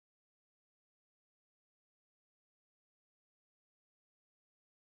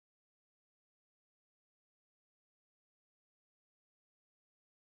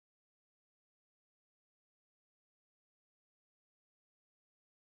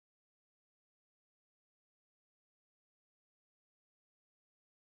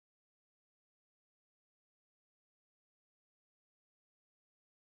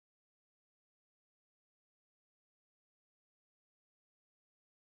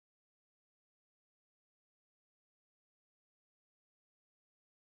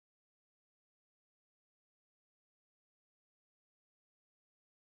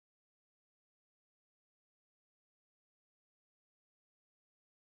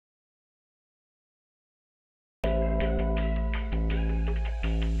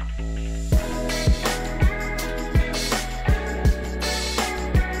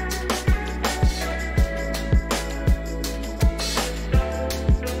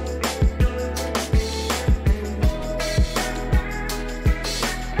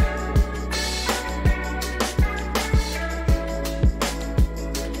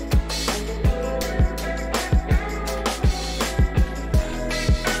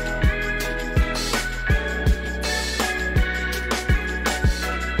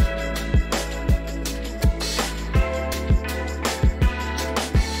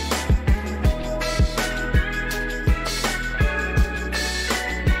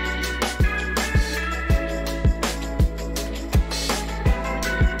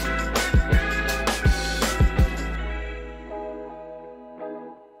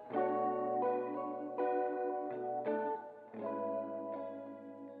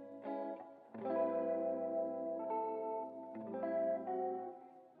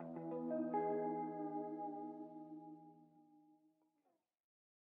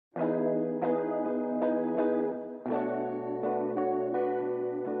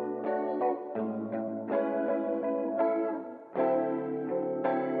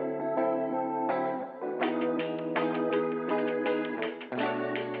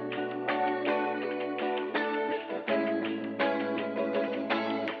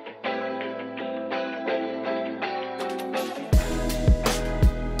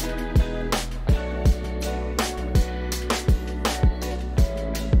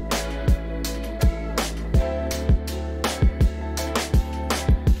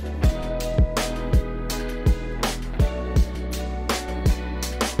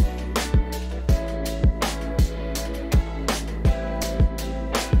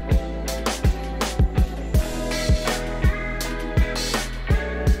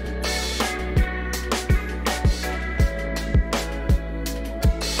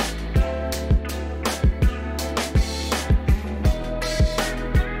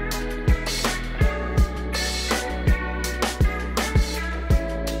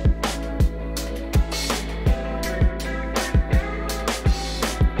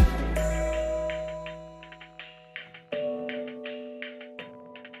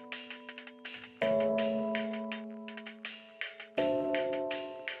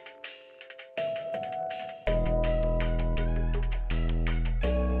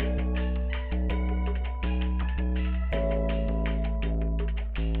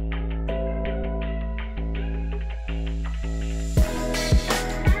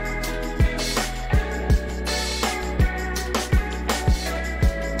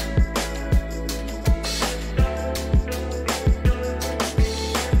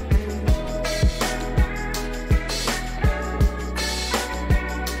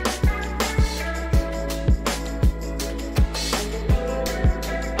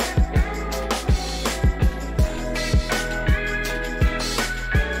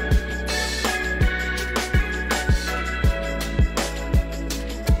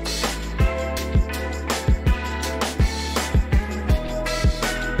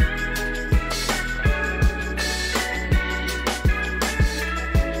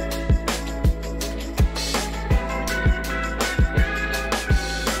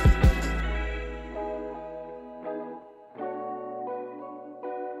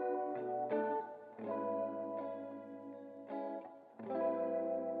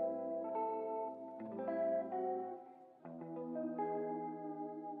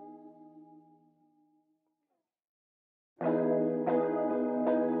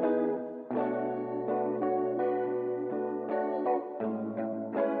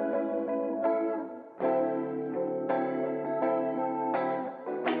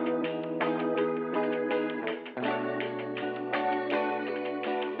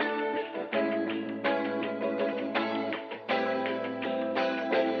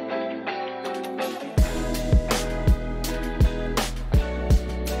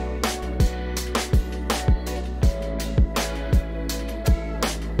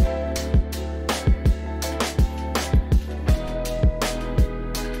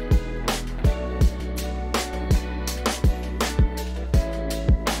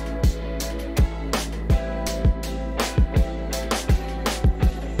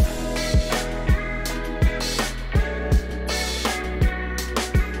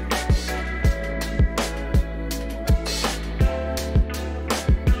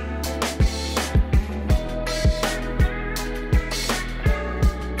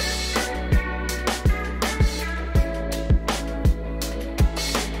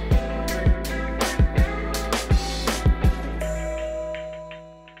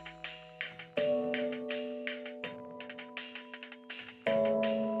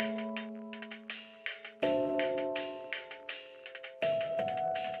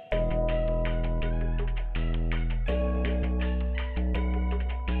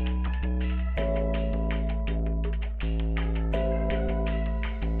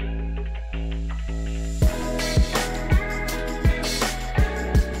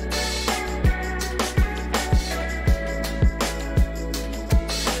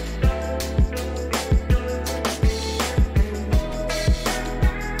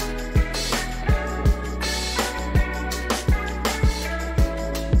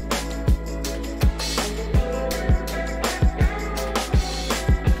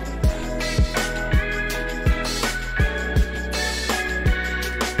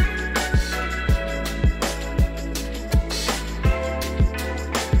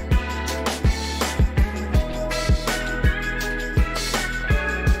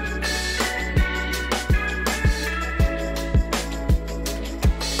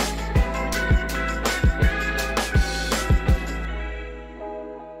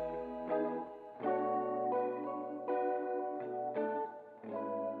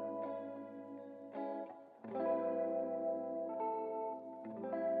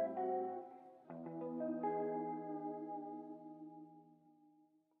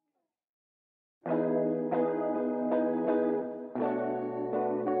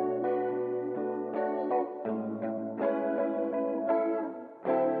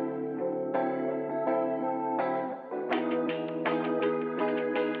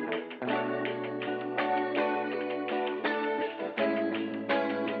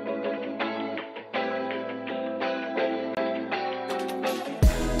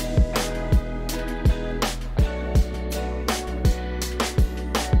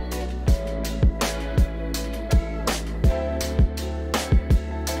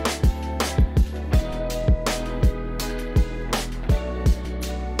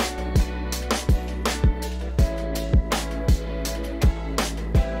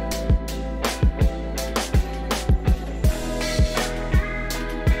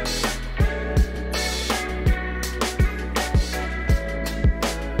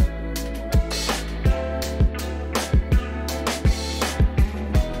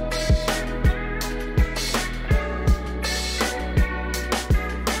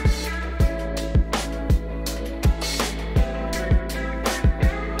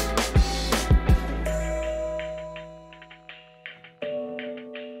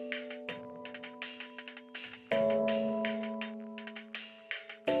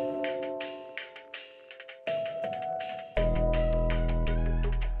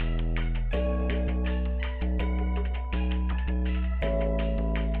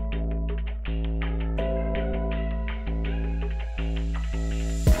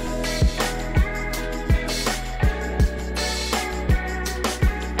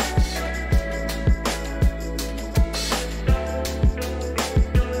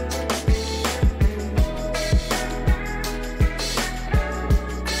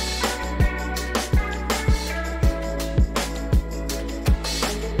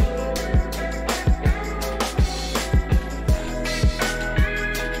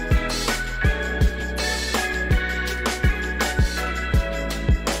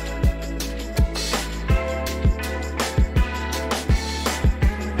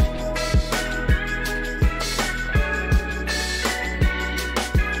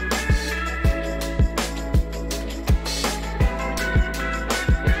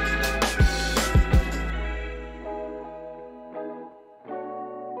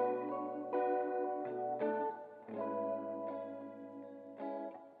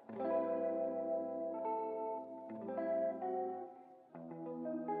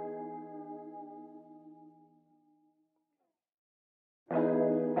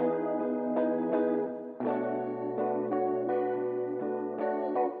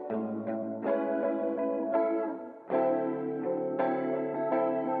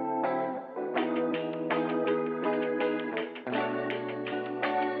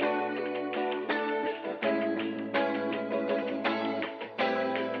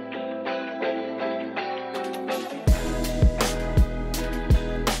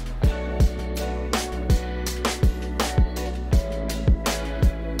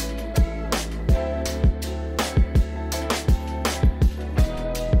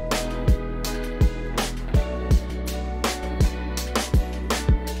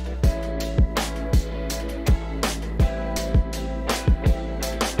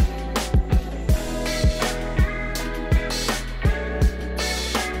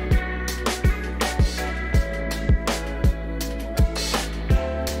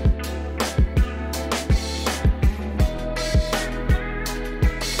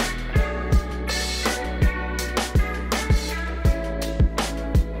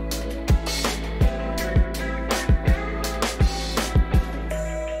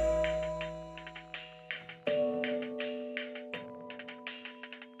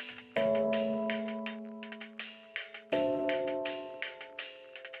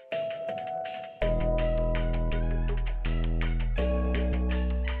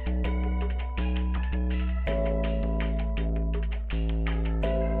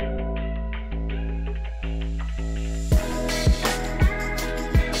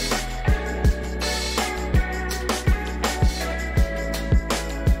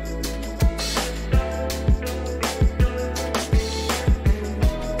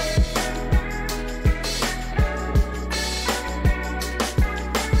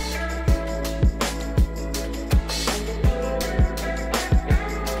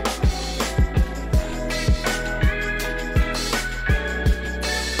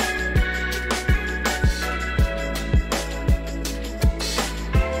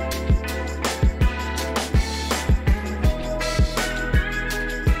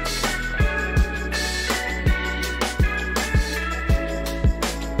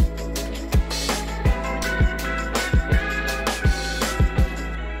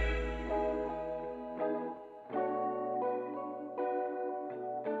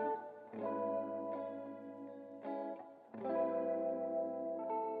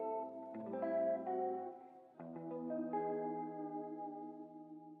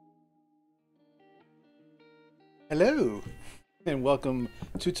Hello, and welcome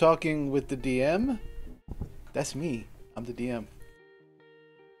to Talking with the DM. That's me. I'm the DM.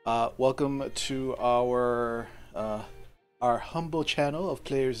 Welcome to our humble channel of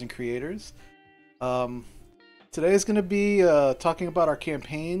players and creators. Um, Today is going to be talking about our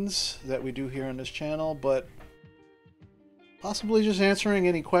campaigns that we do here on this channel, but possibly just answering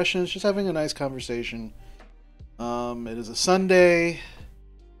any questions, just having a nice conversation. It is a Sunday.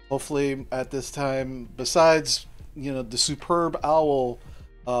 Hopefully, at this time, besides the superb owl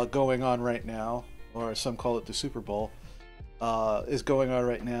going on right now, or some call it the Super Bowl, is going on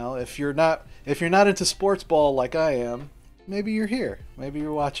right now. If you're not into sports ball like I am, maybe you're here. Maybe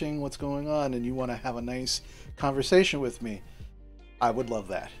you're watching what's going on and you want to have a nice conversation with me. I would love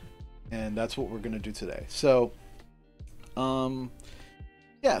that, and that's what we're gonna do today. So,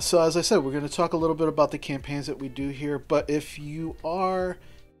 yeah. So as I said, we're gonna talk a little bit about the campaigns that we do here. But if you are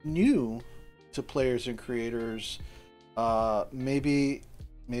new to players and creators, maybe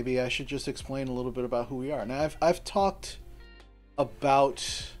I should just explain a little bit about who we are. Now I've talked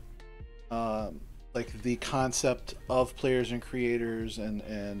about like the concept of players and creators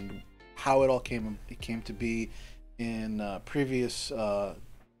and how it all came to be in previous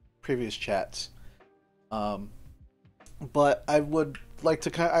chats. But I would like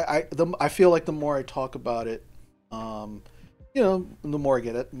to I feel like the more I talk about it, the more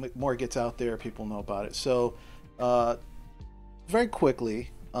more it gets out there, people know about it. So, very quickly,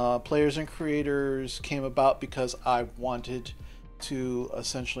 players and creators came about because I wanted to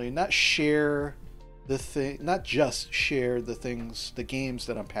essentially not just share the games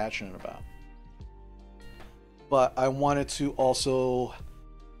that I'm passionate about, but I wanted to also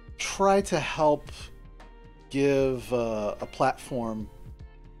try to help give a platform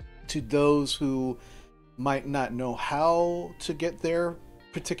to those who might not know how to get their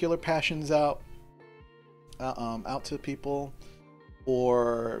particular passions out to people,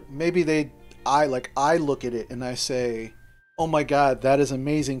 or maybe I look at it and I say, oh my god, that is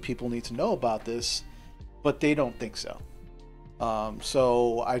amazing, people need to know about this, but they don't think so.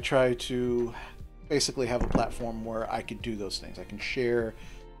 So I try to basically have a platform where I could do those things. I can share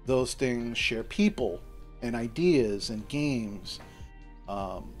those things, share people and ideas and games,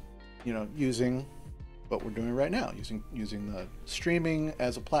 using what we're doing right now, using the streaming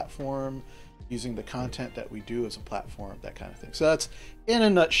as a platform, using the content that we do as a platform, that kind of thing. So that's in a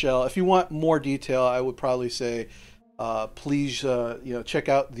nutshell. If you want more detail, I would probably say, please, check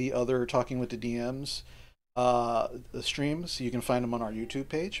out the other Talking with the DMs, the streams. You can find them on our YouTube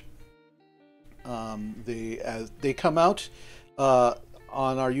page. They come out on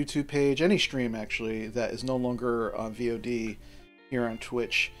our YouTube page. Any stream actually that is no longer on VOD here on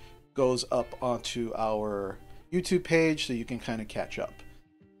Twitch goes up onto our YouTube page, so you can kind of catch up.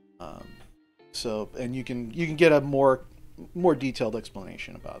 And you can get a more detailed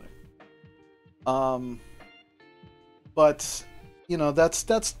explanation about it. But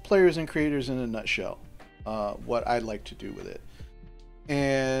that's players and creators in a nutshell. What I like to do with it,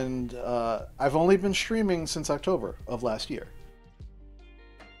 and I've only been streaming since October of last year.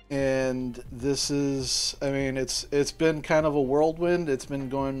 And this is, I mean, it's been kind of a whirlwind. It's been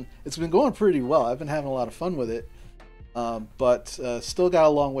going pretty well. I've been having a lot of fun with it, but still got a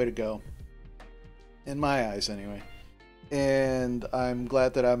long way to go, in my eyes anyway. And I'm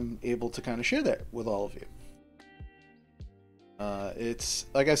glad that I'm able to kind of share that with all of you. It's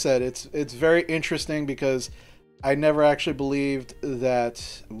like I said, it's very interesting because I never actually believed that.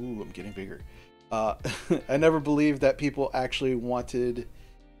 Ooh, I'm getting bigger. I never believed that people actually wanted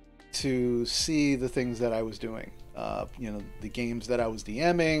to see the things that I was doing. The games that I was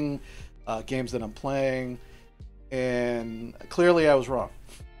DMing, games that I'm playing, and clearly I was wrong.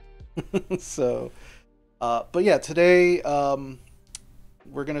 So, but yeah, today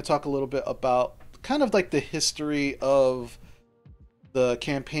we're going to talk a little bit about kind of like the history of the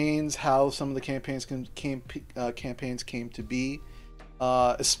campaigns, how some of the campaigns came to be,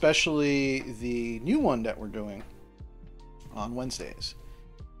 especially the new one that we're doing on Wednesdays.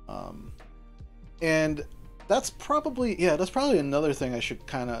 And that's probably another thing I should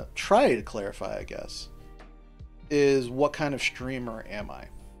kind of try to clarify, I guess, is what kind of streamer am I?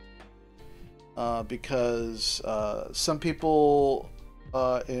 Because some people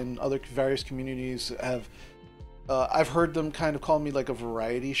in other various communities have, I've heard them kind of call me like a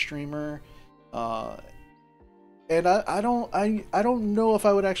variety streamer, and I don't know if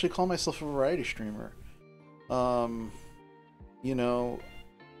I would actually call myself a variety streamer.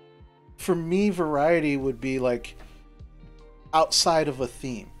 For me, variety would be like outside of a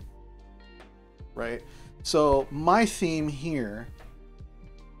theme, right? So my theme here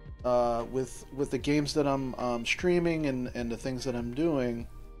with the games that I'm streaming and the things that I'm doing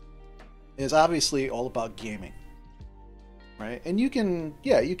is obviously all about gaming, right? And you can,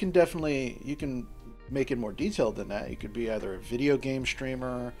 yeah, you can definitely, you can make it more detailed than that. You could be either a video game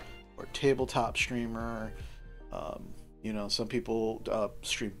streamer or tabletop streamer. Um, you know, some people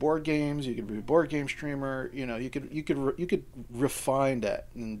stream board games. You could be a board game streamer. You know, you could refine that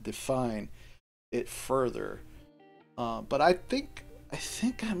and define it further. But I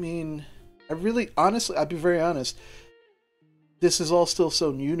mean, I really, honestly, I'd be very honest. This is all still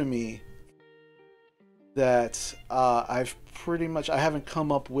so new to me that I haven't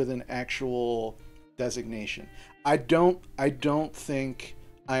come up with an actual designation. I don't think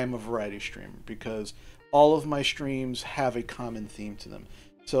I am a variety streamer because all of my streams have a common theme to them.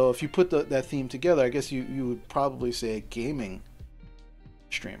 So if you put that theme together, I guess you would probably say a gaming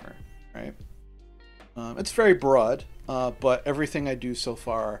streamer, right? It's very broad, but everything I do so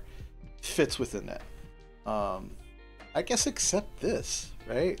far fits within that. I guess except this,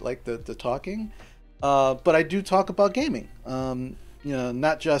 right? Like the talking. But I do talk about gaming. You know,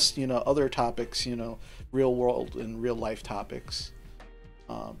 not just, you know, other topics, you know, real world and real life topics.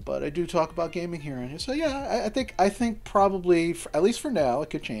 But I do talk about gaming here and here. So yeah, I think probably, at least for now, it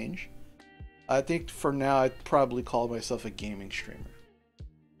could change. I think for now I'd probably call myself a gaming streamer.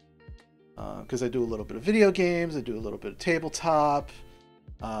 Because I do a little bit of video games, I do a little bit of tabletop,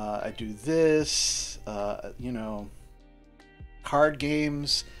 I do this, you know, card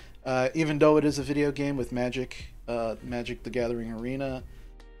games, even though it is a video game with Magic, Magic the Gathering Arena,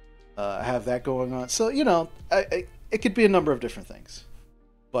 I have that going on. So, you know, it could be a number of different things.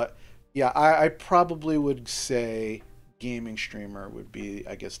 But yeah, I probably would say gaming streamer would be,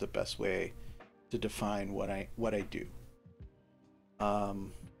 I guess, the best way to define what I do.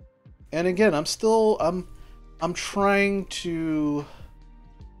 And again, I'm trying to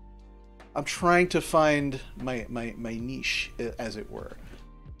find my niche, as it were.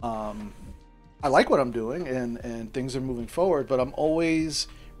 I like what I'm doing and things are moving forward, but I'm always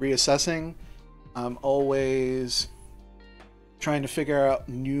reassessing. I'm always trying to figure out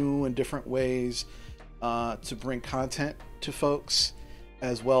new and different ways to bring content to folks,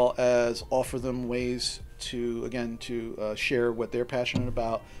 as well as offer them ways to, again, to share what they're passionate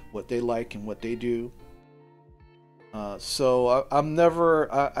about, what they like, and what they do. So I'm not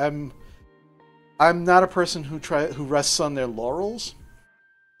a person who rests on their laurels.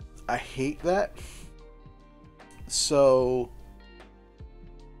 I hate that. So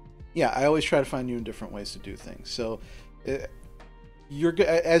yeah, I always try to find new and different ways to do things. So as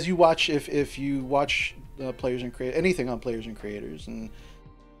you watch, if you watch players and create anything on players and creators, and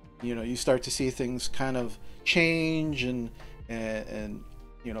you know, you start to see things kind of change, and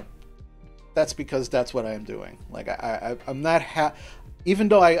you know, that's because that's what I am doing. Like I'm not even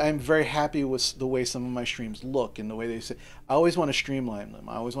though I'm very happy with the way some of my streams look and the way they say, I always want to streamline them.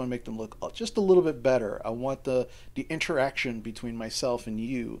 I always want to make them look just a little bit better. I want the interaction between myself and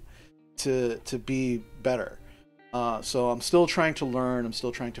you to be better. So I'm still trying to learn. I'm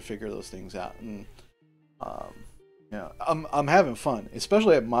still trying to figure those things out, and yeah, I'm having fun,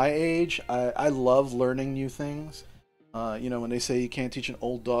 especially at my age. I love learning new things. You know, when they say you can't teach an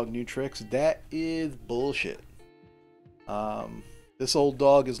old dog new tricks, that is bullshit. This old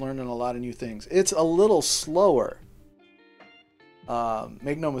dog is learning a lot of new things. It's a little slower.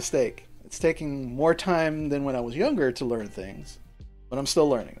 Make no mistake. It's taking more time than when I was younger to learn things, but I'm still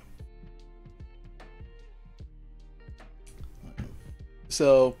learning them.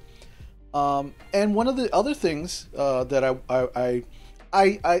 So, and one of the other things that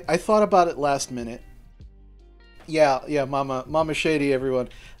I thought about it last minute. Yeah, Mama Shady, everyone.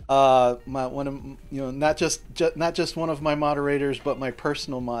 Not just one of my moderators, but my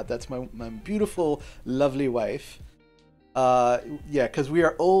personal mod. That's my beautiful, lovely wife. Yeah, because we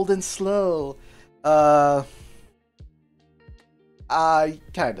are old and slow. Kinda,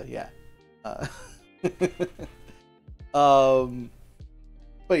 yeah.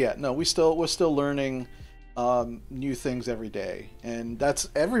 But yeah, no, we're still learning new things every day, and that's,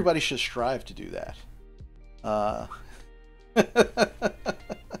 everybody should strive to do that.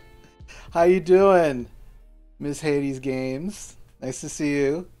 How you doing, Miss Hades Games? Nice to see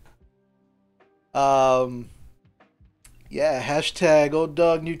you. Yeah, hashtag old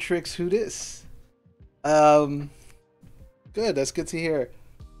dog new tricks. Who this? Good. That's good to hear.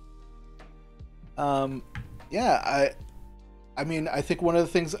 Yeah, I mean, I think one of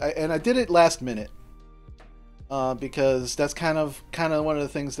the things, and I did it last minute, because that's kind of one of the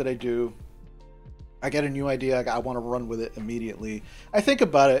things that I do. I get a new idea, I want to run with it immediately. I think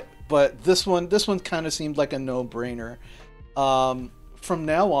about it, but this one kind of seemed like a no-brainer. from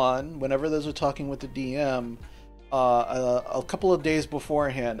now on, whenever there's a talking with the DM, a couple of days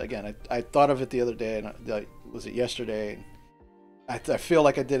beforehand. Again, I thought of it the other day, and was it yesterday? I feel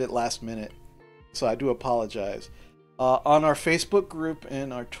like I did it last minute, so I do apologize. On our Facebook group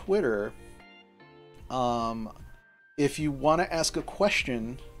and our Twitter, if you want to ask a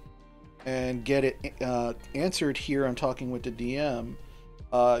question and get it answered here on Talking with the DM,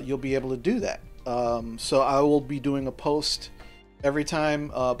 you'll be able to do that. So I will be doing a post every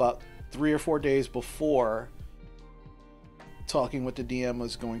time about 3 or 4 days before Talking with the DM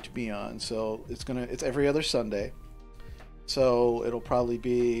was going to be on. So it's every other Sunday. So it'll probably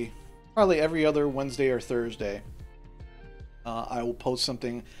be every other Wednesday or Thursday. I will post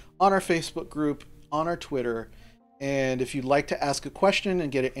something on our Facebook group, on our Twitter, and if you'd like to ask a question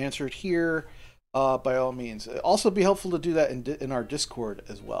and get it answered here, by all means. It'd also be helpful to do that in our Discord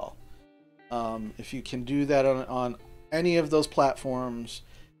as well. If you can do that on any of those platforms,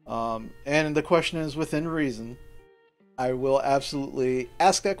 and the question is within reason, I will absolutely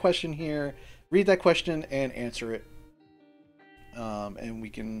ask that question here, read that question, and answer it. And we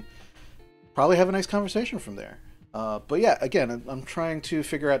can probably have a nice conversation from there. But yeah, again, I'm trying to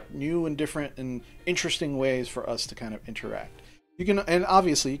figure out new and different and interesting ways for us to kind of interact. And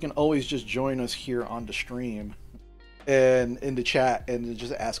obviously you can always just join us here on the stream and in the chat and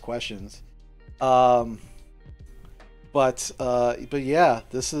just ask questions. But yeah,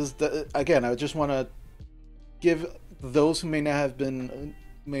 this is again, I just want to give those who may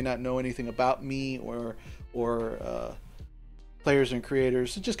not know anything about me or players and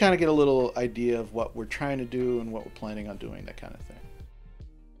creators to just kind of get a little idea of what we're trying to do and what we're planning on doing, that kind of thing.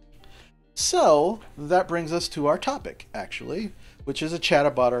 So that brings us to our topic, actually, which is a chat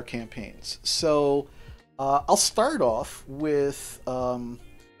about our campaigns. So I'll start off with our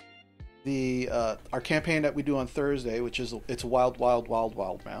campaign that we do on Thursday, which is it's Wild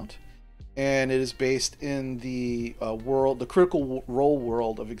Mount, and it is based in the the Critical Role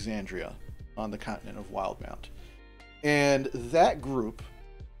world of Exandria on the continent of Wildmount. And that group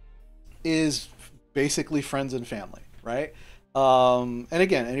is basically friends and family, right? And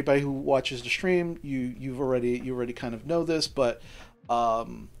again, anybody who watches the stream, you already kind of know this, but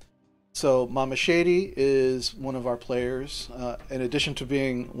so Mama Shady is one of our players. In addition to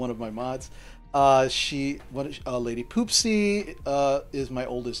being one of my mods, Lady Poopsie is my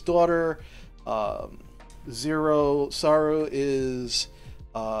oldest daughter. Zero Saru is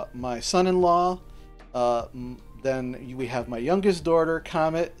my son-in-law. Then we have my youngest daughter,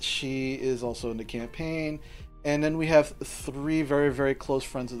 Comet. She is also in the campaign. And then we have 3 very, very close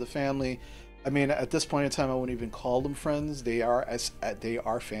friends of the family. I mean, at this point in time, I wouldn't even call them friends. They are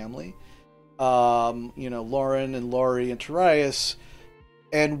family. Leran and Laurie and Tarius.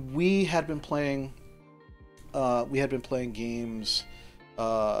 And we had been playing games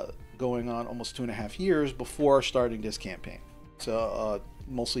going on almost 2.5 years before starting this campaign. So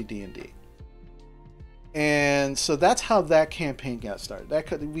mostly D&D. And so that's how that campaign got started.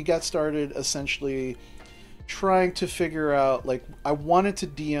 We got started essentially trying to figure out, like, I wanted to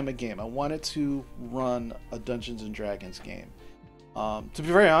DM a game. I wanted to run a Dungeons and Dragons game. To be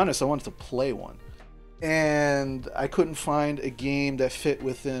very honest, I wanted to play one. And I couldn't find a game that fit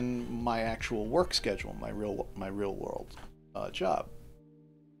within my actual work schedule, my real world job.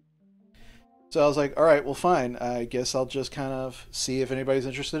 So I was like, all right, well, fine. I guess I'll just kind of see if anybody's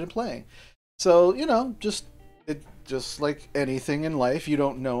interested in playing. So, just like anything in life, you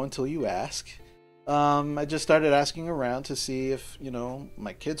don't know until you ask. I just started asking around to see if,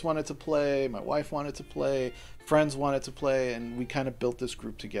 my kids wanted to play, my wife wanted to play, friends wanted to play, and we kind of built this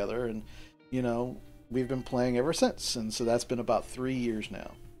group together, and, we've been playing ever since. And so that's been about 3 years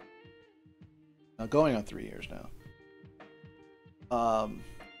now. Going on 3 years now.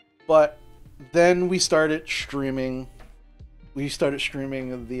 But then we started streaming. We started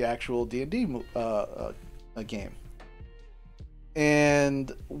streaming the actual D&D game.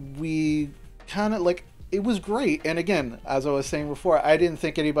 And we kind of, like, it was great. And again, as I was saying before, I didn't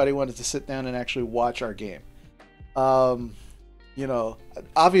think anybody wanted to sit down and actually watch our game.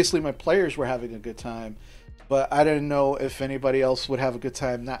 Obviously my players were having a good time, but I didn't know if anybody else would have a good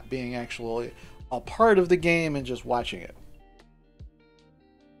time not being actually a part of the game and just watching it.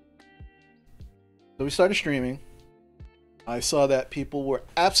 So we started streaming. I saw that people were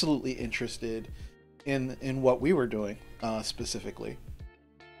absolutely interested in what we were doing, specifically.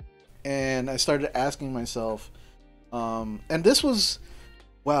 And I started asking myself, and this was,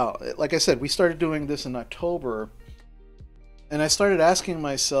 wow, like I said, we started doing this in October, and I started asking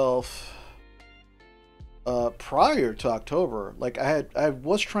myself, prior to October, like I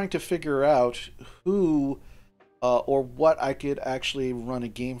was trying to figure out who or what I could actually run a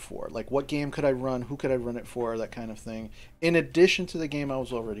game for. Like, what game could I run? Who could I run it for? That kind of thing. In addition to the game I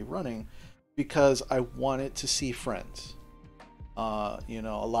was already running, because I wanted to see friends. A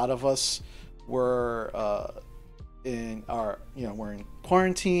lot of us were we're in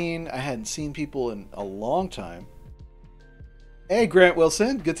quarantine. I hadn't seen people in a long time. Hey, Grant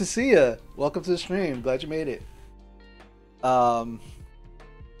Wilson, good to see you. Welcome to the stream. Glad you made it. I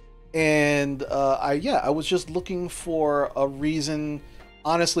was just looking for a reason,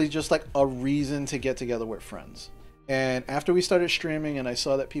 honestly, just like a reason to get together with friends. And after we started streaming and I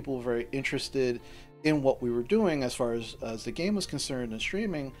saw that people were very interested in what we were doing as far as the game was concerned and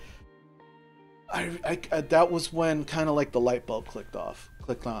streaming, I that was when kind of like the light bulb clicked on.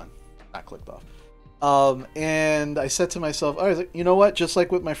 And I said to myself, I was like, you know what? Just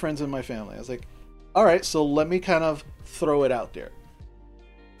like with my friends and my family, I was like, all right, so let me kind of throw it out there.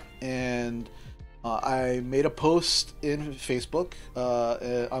 And I made a post in Facebook,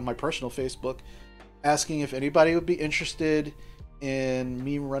 on my personal Facebook, asking if anybody would be interested in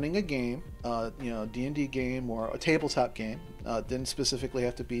me running a game, D&D game or a tabletop game. Didn't specifically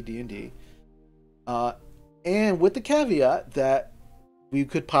have to be D&D. And with the caveat that we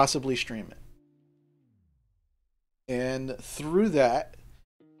could possibly stream it. And through that,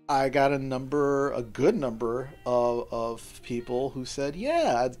 I got a good number of people who said,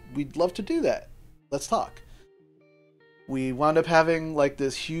 yeah, we'd love to do that. Let's talk. We wound up having like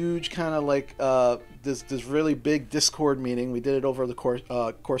this huge kind of like this really big Discord meeting. We did it over the course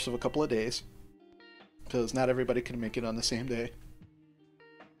of a couple of days, because not everybody could make it on the same day.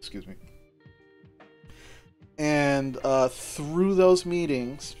 Excuse me. And through those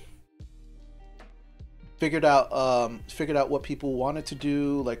meetings, figured out what people wanted to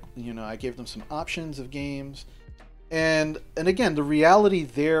do. Like, I gave them some options of games, and again, the reality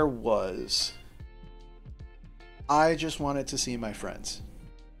there was, I just wanted to see my friends.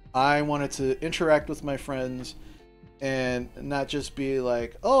 I wanted to interact with my friends and not just be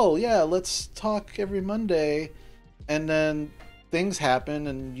like, oh yeah, let's talk every Monday, and then things happen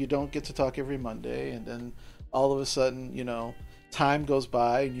and you don't get to talk every Monday, and then all of a sudden, time goes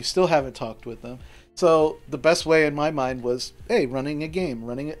by and you still haven't talked with them. So the best way in my mind was, hey, running a game,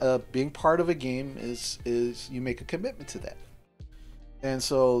 being part of a game is you make a commitment to that. And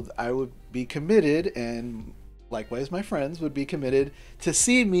so I would be committed, and likewise my friends would be committed to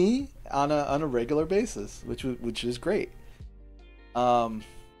see me on a regular basis, which is great. And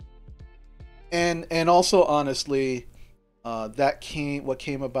also, honestly, what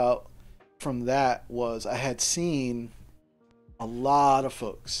came about from that was I had seen a lot of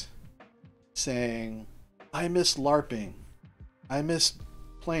folks saying, I miss LARPing. I miss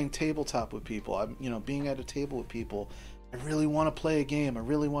playing tabletop with people. I'm, being at a table with people. I really want to play a game.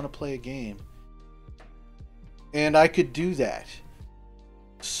 And I could do that.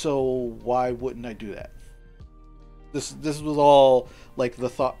 So why wouldn't I do that? This was all like the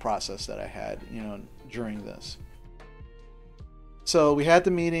thought process that I had, during this. So we had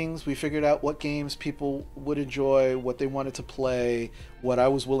the meetings, we figured out what games people would enjoy, what they wanted to play, what I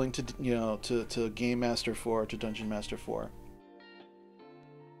was willing to, to game master for, to dungeon master for.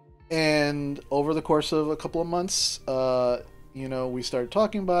 And over the course of a couple of months, we started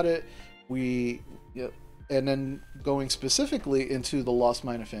talking about it. And then going specifically into the Lost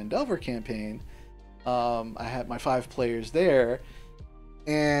Mine of Phandelver campaign, I had my 5 players there,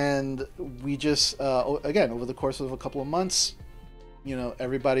 and we just, again, over the course of a couple of months,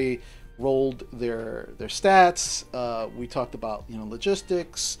 everybody rolled their stats. We talked about,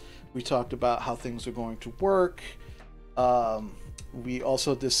 logistics. We talked about how things are going to work. We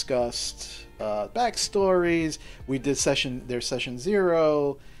also discussed backstories. We did session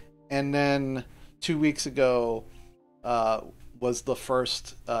 0, and then 2 weeks ago was the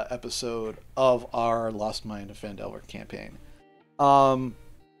first episode of our Lost Mine of Phandelver campaign. And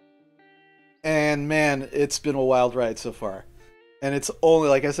man, it's been a wild ride so far. And it's only,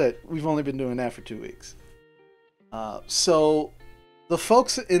 like I said, we've only been doing that for 2 weeks. So the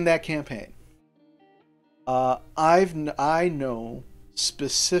folks in that campaign, I know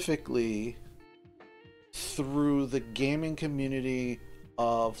specifically through the gaming community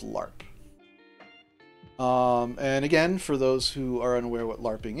of LARP. And again, for those who are unaware what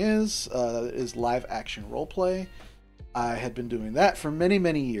LARPing is live action roleplay. I had been doing that for many,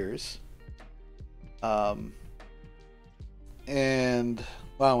 many years. And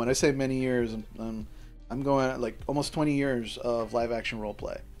wow, when I say many years, I'm going like almost 20 years of live action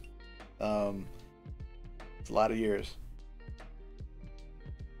roleplay. It's a lot of years.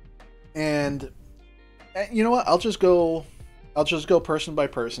 And you know what? I'll just go person by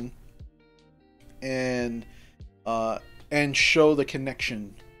person. And uh, and show the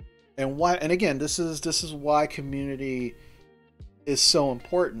connection and why. And again, this is why community is so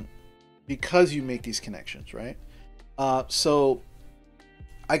important, because you make these connections, right? So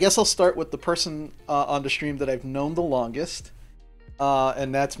I guess I'll start with the person on the stream that I've known the longest,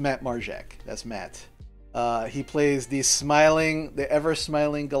 and that's Matt Marjak. That's Matt. He plays the ever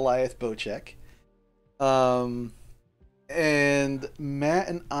smiling Goliath Bocek. Um, and Matt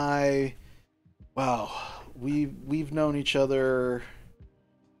and I, wow, we've known each other.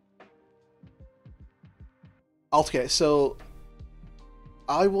 Okay, so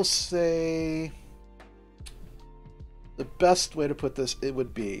I will say the best way to put this, it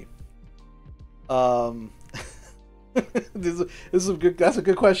would be, um, this is a good. That's a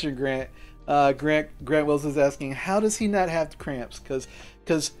good question, Grant. Grant Wills is asking, how does he not have cramps? Because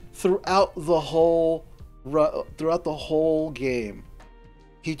throughout the whole game,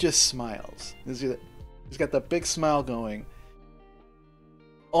 he just smiles. He's got that big smile going.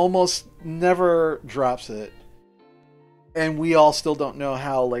 Almost never drops it, and we all still don't know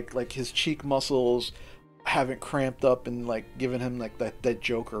how like his cheek muscles haven't cramped up and like given him like that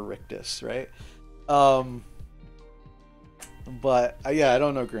Joker rictus, right? Um, but yeah, I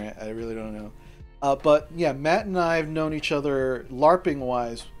don't know, Grant. I really don't know. But yeah, Matt and I have known each other LARPing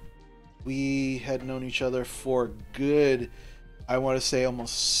wise. We had known each other for good, I want to say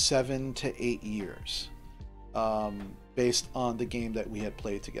almost 7 to 8 years, based on the game that we had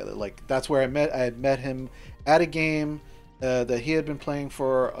played together. Like that's where I had met him at a game that he had been playing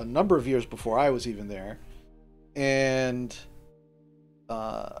for a number of years before I was even there, and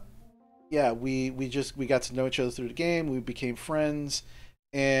yeah, we got to know each other through the game. We became friends,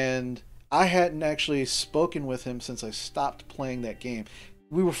 and I hadn't actually spoken with him since I stopped playing that game.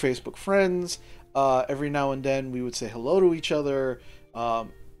 We were Facebook friends. Every now and then we would say hello to each other,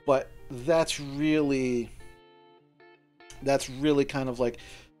 but that's really kind of like,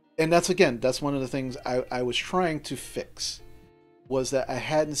 and that's one of the things I was trying to fix, was that I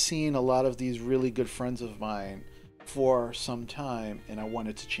hadn't seen a lot of these really good friends of mine for some time, and I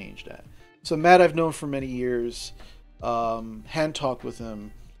wanted to change that. So Matt, I've known for many years. Hadn't talked with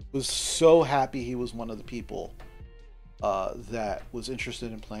him. Was so happy he was one of the people that was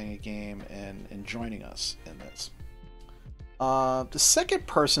interested in playing a game and joining us in this. The second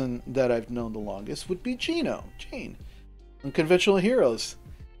person that I've known the longest would be Gene, Unconventional Heroes.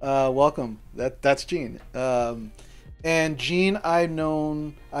 Welcome. That's Gene. And Gene, I've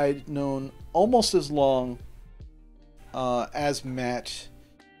known almost as long as Matt,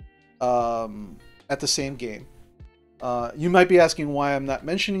 at the same game. You might be asking why I'm not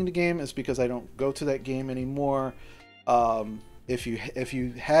mentioning the game. It's because I don't go to that game anymore. If you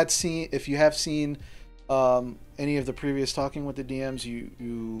have seen any of the previous Talking with the DMs,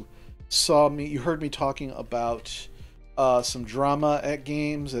 you heard me talking about some drama at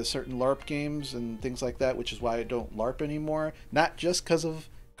games, at certain LARP games and things like that, which is why I don't LARP anymore. Not just because of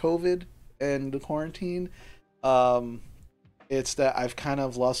COVID and the quarantine. It's that I've kind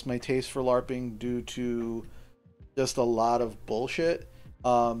of lost my taste for LARPing due to just a lot of bullshit.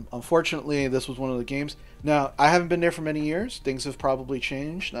 Unfortunately, this was one of the games. Now, I haven't been there for many years. Things have probably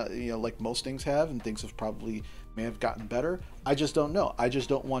changed, like most things have, and things may have gotten better. I just don't know. I just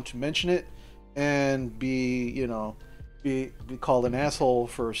don't want to mention it and be called an asshole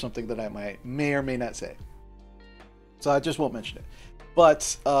for something that I may or may not say. So I just won't mention it.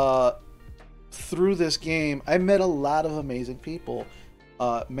 But through this game, I met a lot of amazing people.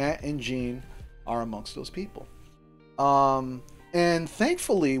 Matt and Gene are amongst those people. And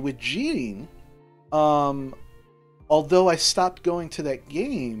thankfully with Gene, although I stopped going to that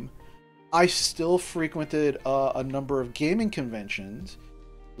game, I still frequented a number of gaming conventions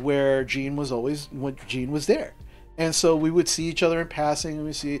where Gene was there. And so we would see each other in passing,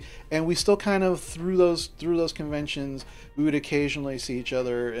 and we still kind of through those conventions, we would occasionally see each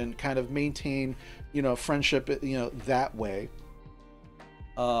other and kind of maintain, friendship, that way.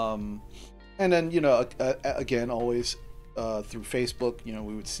 And then, again, always through Facebook,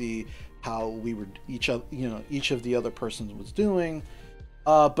 we would see how we were each of the other persons was doing.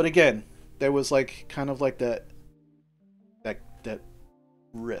 But again, there was like kind of like that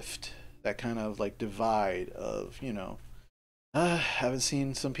rift, that kind of like divide of, haven't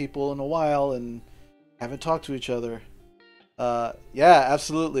seen some people in a while and haven't talked to each other. Yeah,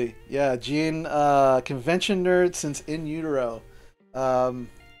 absolutely. Yeah, Gene, convention nerd since in utero.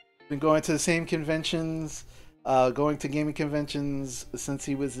 Been going to the same conventions, going to gaming conventions since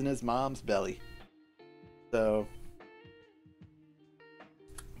he was in his mom's belly. So,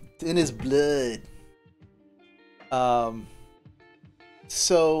 it's in his blood.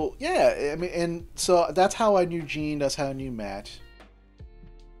 So yeah, I mean, and so that's how I knew Gene. That's how I knew Matt.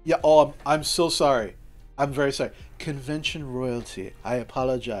 Yeah. Oh, I'm so sorry. I'm very sorry. Convention royalty. I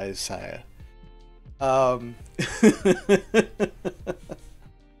apologize, sire. Um,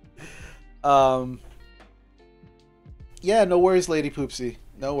 um, yeah, no worries, Lady Poopsie.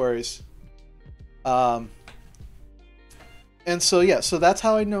 No worries. Um, and so yeah, so that's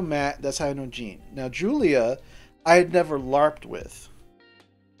how I know Matt. That's how I know Gene. Now Julia, I had never LARPed with.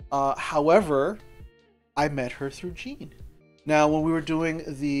 However, I met her through Gene. Now, when we were doing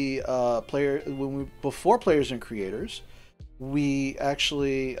the before Players and Creators, we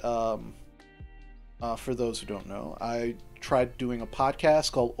actually, for those who don't know, I tried doing a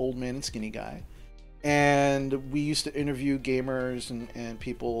podcast called Old Man and Skinny Guy, and we used to interview gamers and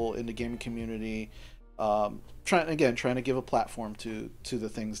people in the gaming community, trying to give a platform to the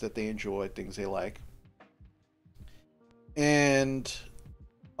things that they enjoy, things they like, and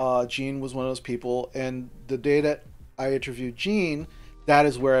Gene was one of those people. And the day that I interviewed Gene, that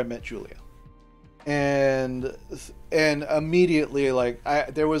is where I met Julia, and immediately, like,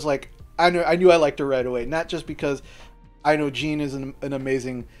 there was like, I knew I liked her right away, not just because I know Gene is an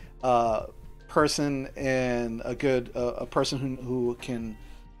amazing person and a person who can,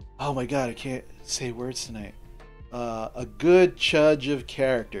 oh my god, I can't say words tonight, a good judge of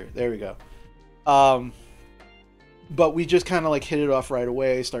character. There we go. Um, but we just kind of like hit it off right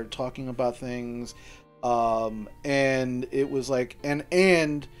away, started talking about things, and it was like,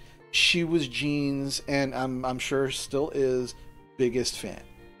 and she was Gene's, and I'm sure still is, biggest fan,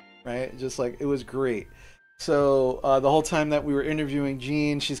 right? Just like, it was great. So the whole time that we were interviewing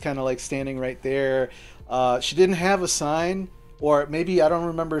Gene, she's kind of like standing right there. She didn't have a sign, or maybe I don't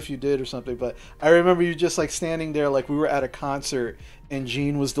remember if you did or something, but I remember you just like standing there like we were at a concert and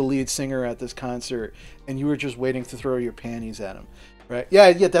Gene was the lead singer at this concert, and you were just waiting to throw your panties at him, right? Yeah,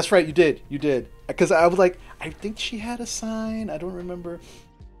 yeah, that's right. You did. Because I was like, I think she had a sign. I don't remember,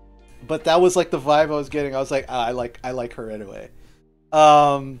 but that was like the vibe I was getting. I was like, I like her anyway.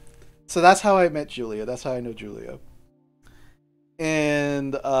 Um, so that's how I met Julia. That's how I know Julia.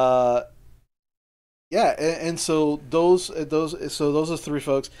 And yeah, and so those are three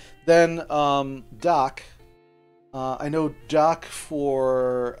folks. Then Doc. I know Doc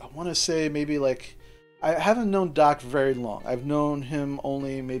for, I want to say, maybe like, I haven't known Doc very long. I've known him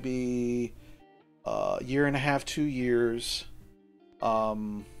only maybe a year and a half, 2 years,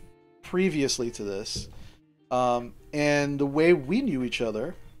 um, previously to this. And the way we knew each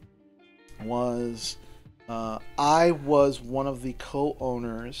other was, I was one of the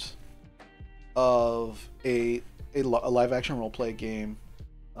co-owners of a live action role play game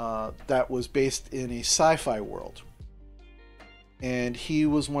that was based in a sci-fi world, and he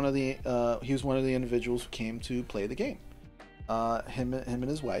was one of the individuals who came to play the game. Him and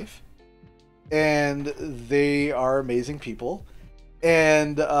his wife, and they are amazing people.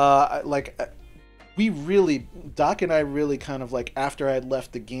 And we really, Doc and I really kind of like, after I had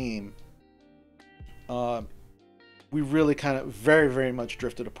left the game, we really kind of very, very much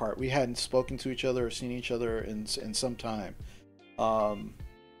drifted apart. We hadn't spoken to each other or seen each other in some time.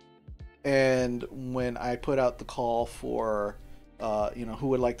 And when I put out the call for, who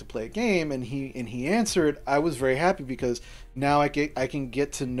would like to play a game, and he answered, I was very happy, because now I can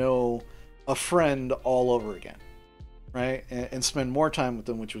get to know a friend all over again, right? And spend more time with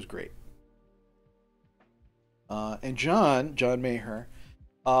them, which was great. And John Maher,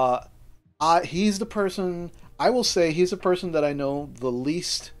 he's the person, I will say, he's the person that I know the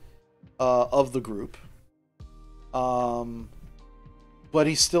least of the group. But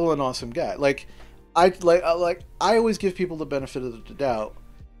he's still an awesome guy. I always give people the benefit of the doubt.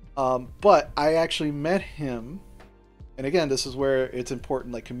 But I actually met him, and again, this is where it's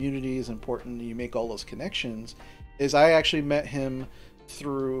important. Like, community is important. You make all those connections. Is I actually met him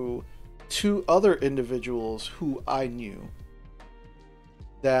through two other individuals who I knew.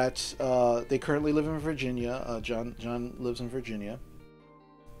 That they currently live in Virginia. John lives in Virginia,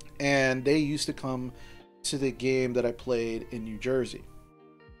 and they used to come to the game that I played in New Jersey.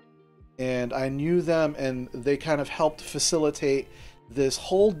 And I knew them, and they kind of helped facilitate this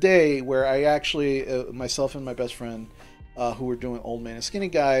whole day where I actually, myself and my best friend, who were doing Old Man and Skinny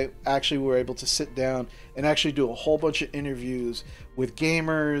Guy, actually were able to sit down and actually do a whole bunch of interviews with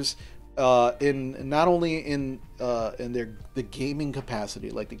gamers, in not only in the gaming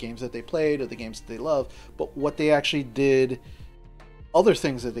capacity, like the games that they played or the games that they love, but what they actually did, other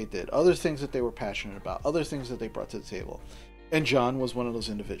things that they did, other things that they were passionate about, other things that they brought to the table. And John was one of those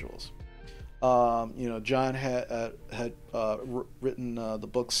individuals. John had written the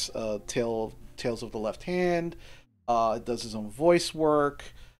books Tales of the Left Hand, does his own voice work,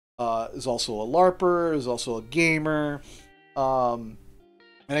 is also a LARPer, is also a gamer. Um,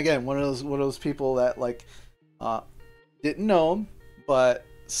 and again, one of those people that like uh, didn't know him, but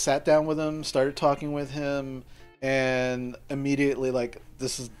sat down with him, started talking with him, and immediately like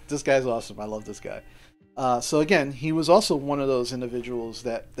this guy's awesome. I love this guy. So again, he was also one of those individuals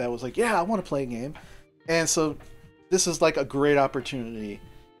that was like, yeah, I want to play a game, and so this is like a great opportunity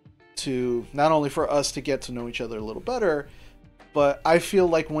to not only for us to get to know each other a little better, but I feel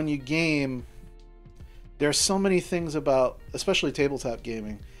like when you game, there's so many things about, especially tabletop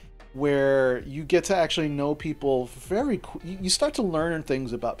gaming, where you get to actually know people you start to learn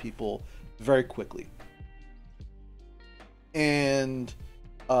things about people very quickly, and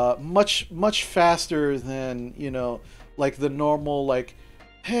much faster than like the normal like,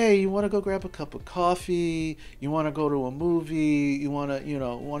 hey, you want to go grab a cup of coffee, you want to go to a movie, you want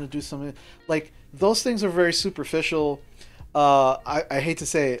to want to do something, like those things are very superficial. I hate to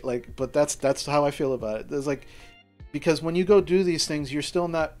say it, like, but that's how I feel about it. There's like, because when you go do these things, you're still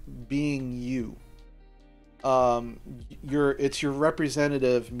not being you. It's your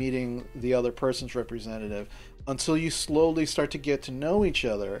representative meeting the other person's representative until you slowly start to get to know each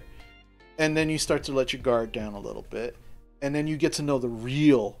other, and then you start to let your guard down a little bit, and then you get to know the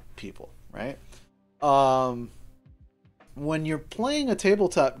real people, right? When you're playing a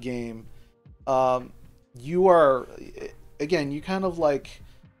tabletop game, you are, again, you kind of like,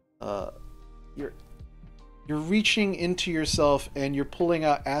 you're reaching into yourself and you're pulling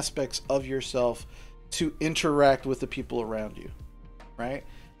out aspects of yourself to interact with the people around you, right?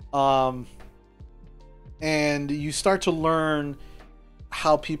 And you start to learn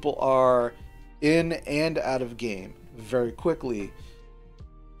how people are in and out of game very quickly.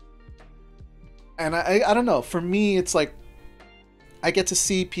 And I don't know, for me it's like I get to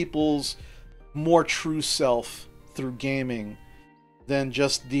see people's more true self through gaming than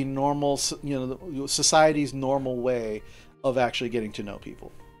just the normal, society's normal way of actually getting to know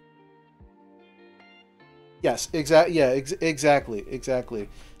people. Yes, exactly. Yeah, exactly.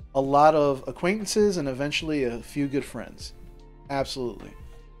 A lot of acquaintances and eventually a few good friends. Absolutely.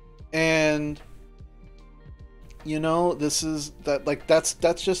 And this is that, like, that's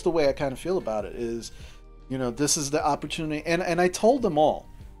just the way I kind of feel about it, is this is the opportunity, and I told them all,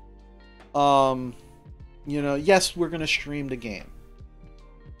 yes, we're going to stream the game,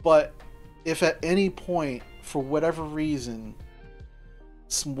 but if at any point for whatever reason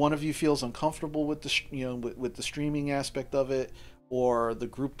one of you feels uncomfortable with with the streaming aspect of it, or the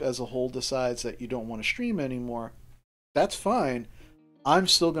group as a whole decides that you don't want to stream anymore, that's fine. I'm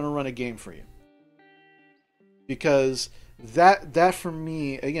still going to run a game for you, because that for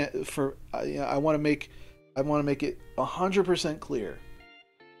me, again, for I want to make it 100% clear.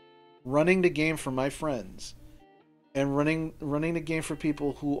 Running the game for my friends and running the game for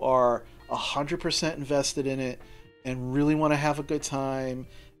people who are 100% invested in it and really want to have a good time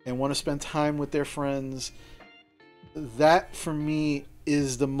and want to spend time with their friends, that for me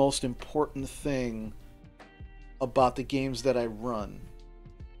is the most important thing about the games that I run,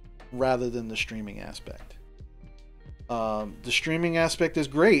 rather than the streaming aspect. The streaming aspect is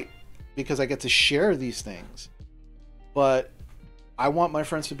great because I get to share these things, but I want my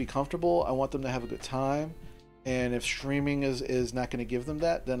friends to be comfortable. I want them to have a good time, and if streaming is not going to give them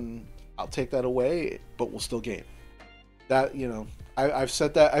that, then I'll take that away, but we'll still game. That, I've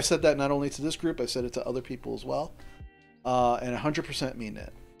said that not only to this group, I've said it to other people as well, and 100% mean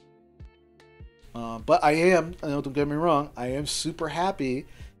that. But I am, don't get me wrong, I am super happy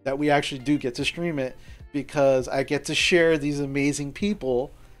that we actually do get to stream it, because I get to share these amazing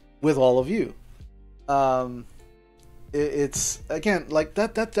people with all of you. It's, again, like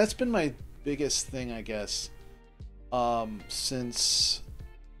that's been my biggest thing, I guess, since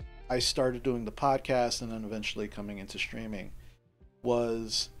I started doing the podcast and then eventually coming into streaming,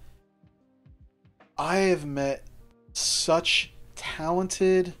 was I have met such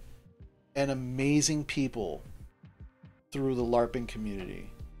talented and amazing people through the LARPing community.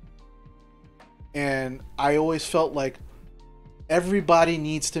 And I always felt like everybody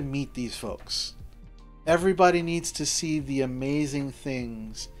needs to meet these folks. Everybody needs to see the amazing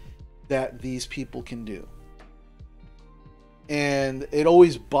things that these people can do. And it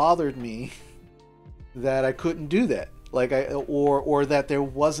always bothered me that I couldn't do that. Like or that there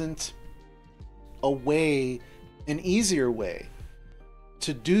wasn't a way, an easier way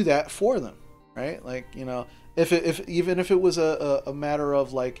to do that for them, right? Like, even if it was a matter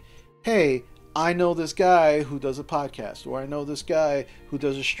of like, hey, I know this guy who does a podcast, or I know this guy who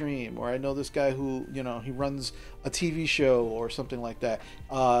does a stream, or I know this guy who, he runs a TV show or something like that.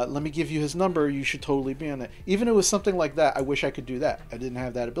 Let me give you his number. You should totally be on it. Even if it was something like that, I wish I could do that. I didn't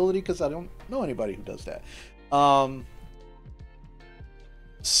have that ability because I don't know anybody who does that.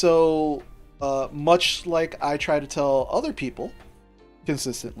 So much like I try to tell other people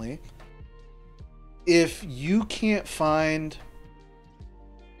consistently, if you can't find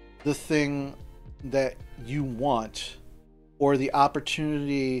the thing that you want or the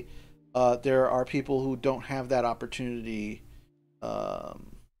opportunity, there are people who don't have that opportunity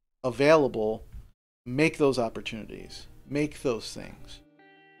available. Make those opportunities, make those things,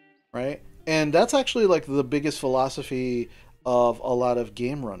 right? And that's actually like the biggest philosophy of a lot of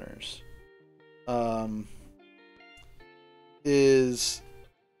game runners, is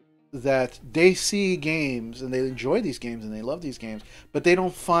that they see games and they enjoy these games and they love these games, but they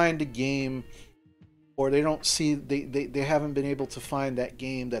don't find a game, or they don't see, they haven't been able to find that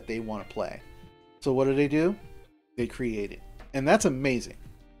game that they want to play. So what do? They create it. And that's amazing.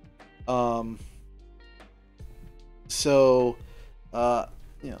 Before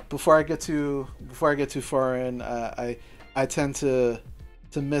I get too far in, I tend to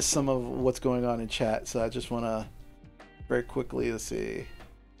miss some of what's going on in chat, so I just want to very quickly, let's see.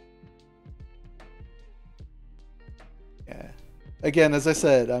 Yeah. Again, as I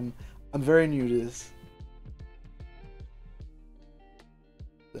said, I'm very new to this.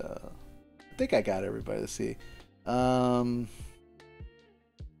 So, I think I got everybody. Let's see.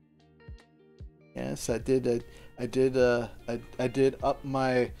 Yes, I did. I did up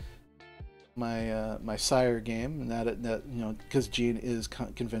my Sire game, and that because Gene is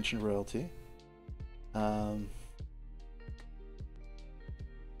convention royalty. Let's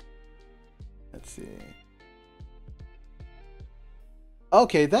see.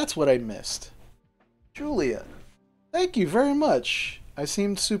 Okay, that's what I missed. Julia, thank you very much. I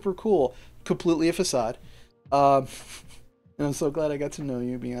seemed super cool. Completely a facade. And I'm so glad I got to know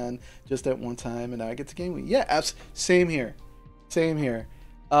you beyond just at one time, and now I get to game with you. Yeah, same here. Same here.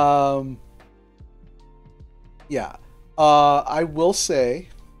 Yeah. I will say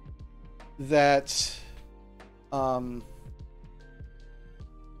that I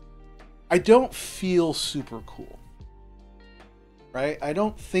don't feel super cool. Right? I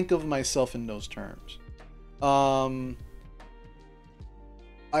don't think of myself in those terms. I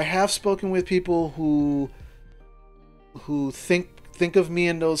have spoken with people who think of me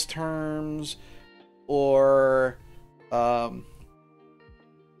in those terms, or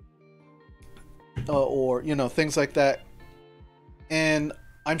things like that, and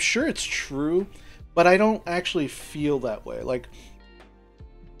I'm sure it's true, but I don't actually feel that way. Like,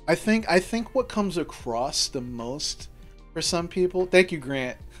 I think what comes across the most for some people. Thank you,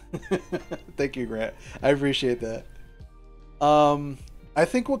 Grant. Thank you, Grant. I appreciate that. I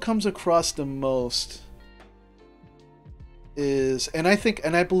think what comes across the most is, and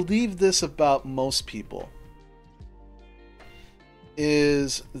I believe this about most people,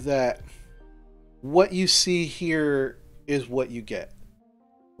 is that what you see here is what you get,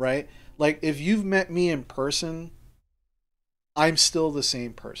 right? Like, if you've met me in person, I'm still the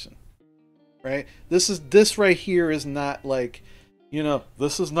same person, right? This right here is not like,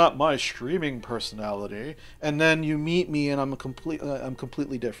 this is not my streaming personality, and then you meet me and I'm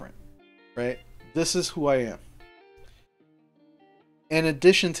completely different, right? This is who I am. In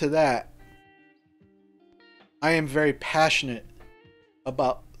addition to that, I am very passionate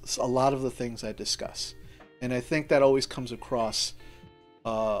about a lot of the things I discuss, and I think that always comes across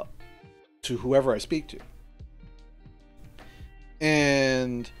to whoever I speak to.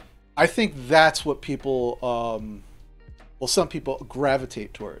 And I think that's what people, some people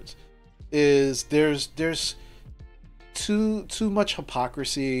gravitate towards. Is there's too much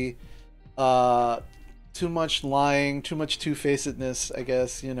hypocrisy, too much lying, too much two-facedness, I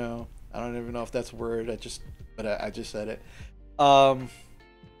guess. I don't even know if that's a word. I just said it.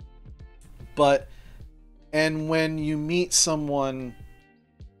 And when you meet someone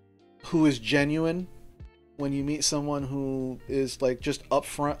who is genuine, when you meet someone who is like just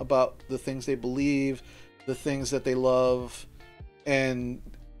upfront about the things they believe, the things that they love, and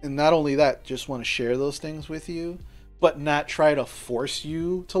not only that, just want to share those things with you, but not try to force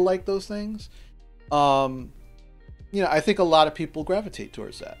you to like those things. I think a lot of people gravitate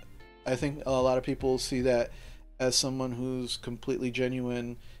towards that. I think a lot of people see that as someone who's completely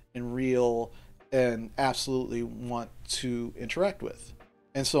genuine and real and absolutely want to interact with.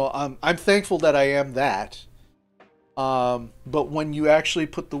 And so I'm thankful that I am that. But when you actually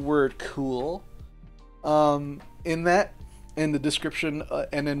put the word cool in the description,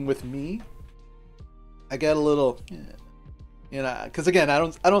 and then with me, I get a little, you know, because again, I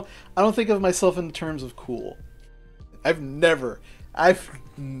don't think of myself in terms of cool. I've never, I've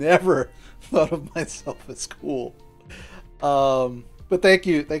never thought of myself as cool. But thank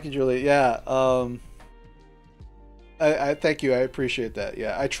you, Julie. Yeah. I thank you. I appreciate that.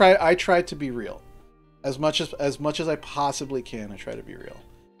 Yeah, I try to be real, as much as I possibly can. I try to be real.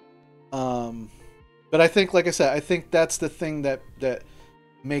 Um, but I think, like I said, I think that's the thing that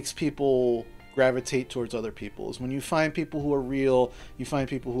makes people gravitate towards other people is when you find people who are real, you find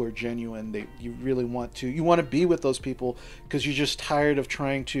people who are genuine. You really want to be with those people because you're just tired of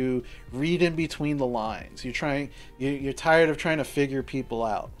trying to read in between the lines. You're tired of trying to figure people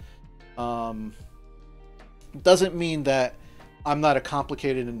out. Um, doesn't mean that I'm not a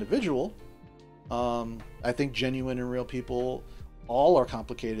complicated individual. I think genuine and real people all are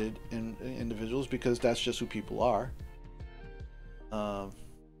complicated individuals because that's just who people are. Um,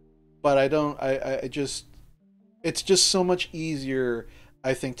 but I don't. I just. It's just so much easier,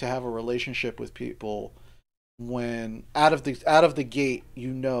 I think, to have a relationship with people when out of the gate you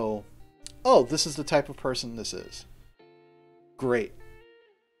know, oh, this is the type of person this is. Great,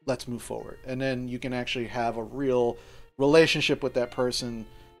 let's move forward, and then you can actually have a real relationship with that person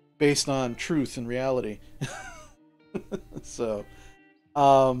based on truth and reality. So,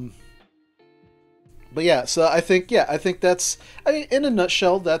 um, but yeah, so I think that's, I mean, in a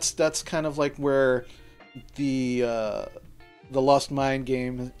nutshell, that's kind of like where the uh, the Lost Mine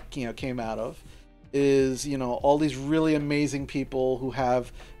game, you know, came out of, is, you know, all these really amazing people who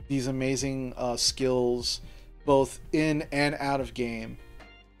have these amazing skills both in and out of game.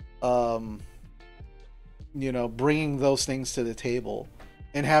 Um, you know, bringing those things to the table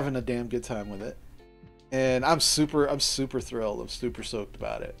and having a damn good time with it. And I'm super thrilled. I'm super stoked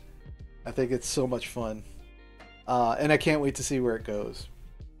about it. I think it's so much fun, and I can't wait to see where it goes.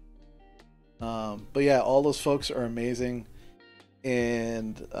 But yeah, all those folks are amazing.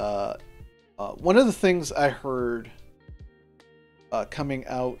 And one of the things I heard coming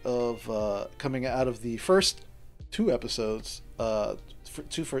out of the first two episodes,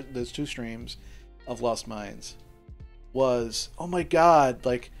 for those two streams of Lost Mines, was, oh my god,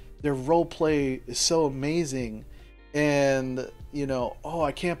 like their role play is so amazing, and you know, oh,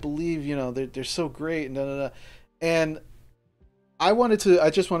 I can't believe, you know, they're so great, and da, da, da. And I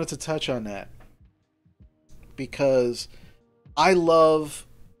just wanted to touch on that because I love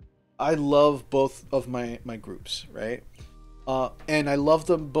I love both of my groups, right? And I love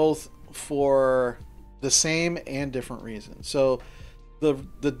them both for the same and different reasons. So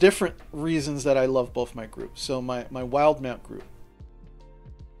the different reasons that I love both my groups. So my Wild Mount group,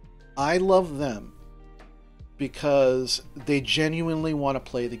 I love them because they genuinely want to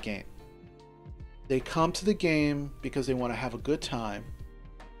play the game. They come to the game because they want to have a good time.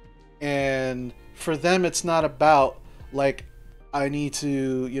 And for them, it's not about like, I need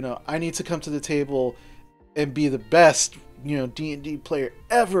to, you know, I need to come to the table and be the best, you know, D&D player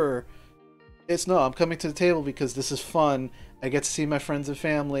ever. It's no, I'm coming to the table because this is fun. I get to see my friends and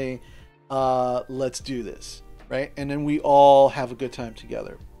family. Let's do this, right? And then we all have a good time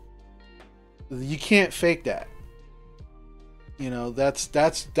together. You can't fake that. You know, that's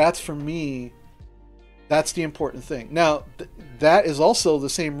for me. That's the important thing. Now, that is also the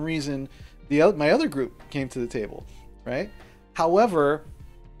same reason my other group came to the table, right? However,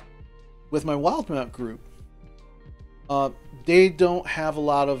 with my Wildmount group, they don't have a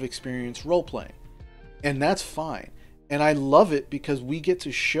lot of experience role playing, and that's fine. And I love it because we get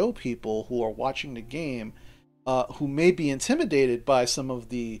to show people who are watching the game, who may be intimidated by some of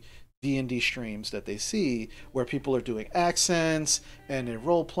the D&D streams that they see, where people are doing accents and they're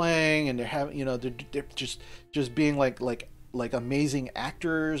role playing and they're having, you know, they're just being like amazing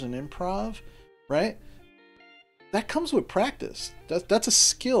actors and improv, right? That comes with practice. That's a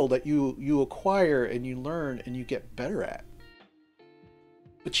skill that you acquire and you learn and you get better at.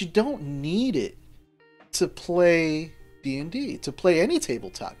 But you don't need it to play D&D, to play any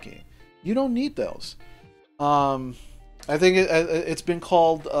tabletop game. You don't need those. I think it's been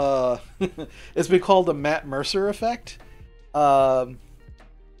called it's been called the Matt Mercer effect, across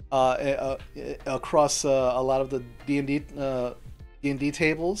a lot of the D&D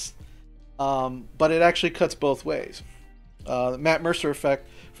tables, but it actually cuts both ways. The Matt Mercer effect,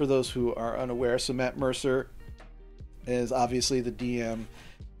 for those who are unaware, so Matt Mercer is obviously the DM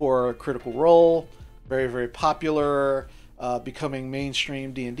for Critical Role, very very popular, becoming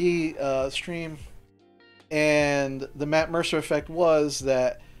mainstream D&D stream. And the Matt Mercer effect was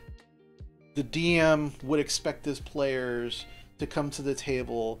that the DM would expect his players to come to the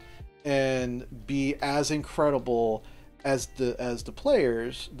table and be as incredible as the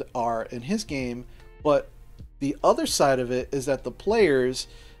players are in his game, But the other side of it is that the players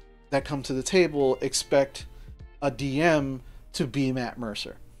that come to the table expect a DM to be Matt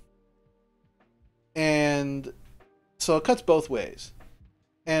Mercer. And so it cuts both ways.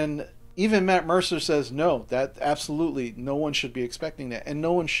 And even Matt Mercer says, no, that absolutely no one should be expecting that, and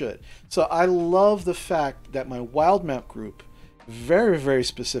no one should. So I love the fact that my wild map group, very, very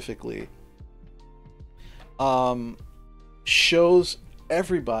specifically, shows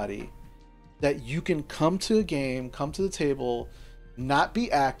everybody that you can come to a game, come to the table, not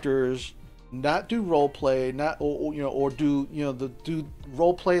be actors, not do role play, or do do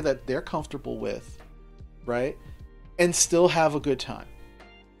role play that they're comfortable with, right, and still have a good time.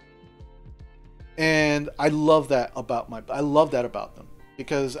 And I love that about them,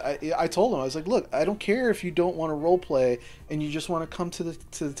 because I told them, I was like, look, I don't care if you don't want to role play and you just want to come to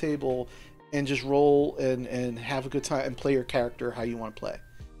the table and just roll and have a good time and play your character how you want to play.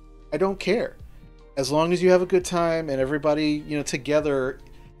 I don't care, as long as you have a good time and everybody together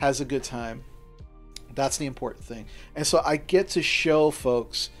has a good time. That's the important thing. And so I get to show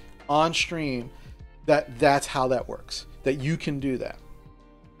folks on stream that that's how that works, that you can do that.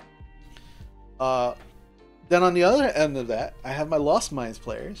 Then on the other end of that, I have my Lost Minds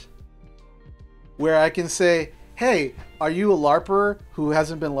players, where I can say, hey, are you a LARPer who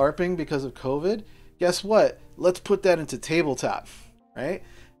hasn't been LARPing because of COVID? Guess what? Let's put that into tabletop, right?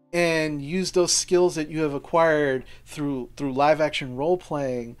 And use those skills that you have acquired through live action role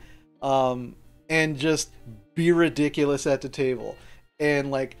playing, and just be ridiculous at the table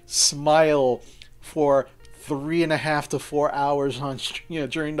and like smile for 3.5 to 4 hours on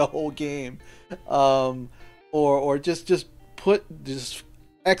during the whole game, or just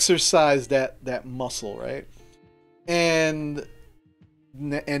exercise that muscle, right? And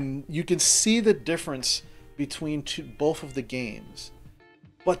you can see the difference between both of the games,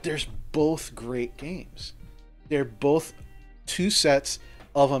 but there's both great games. They're both two sets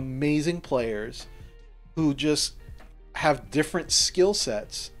of amazing players who just have different skill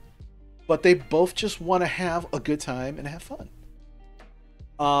sets, but they both just want to have a good time and have fun.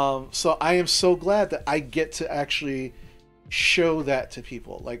 So I am so glad that I get to actually show that to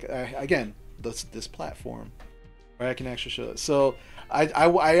people. Like, again, this platform where I can actually show it. So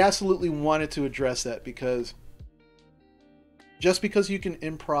I absolutely wanted to address that, because just because you can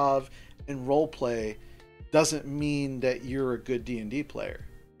improv and role play doesn't mean that you're a good D&D player.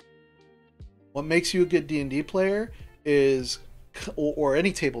 What makes you a good D&D player is, or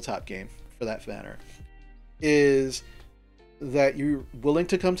any tabletop game for that matter, is that you're willing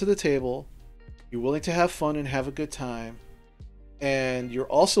to come to the table, you're willing to have fun and have a good time, and you're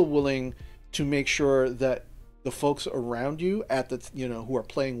also willing to make sure that the folks around you at the who are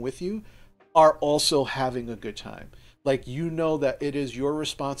playing with you are also having a good time. Like, that it is your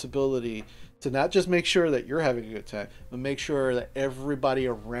responsibility to not just make sure that you're having a good time, but make sure that everybody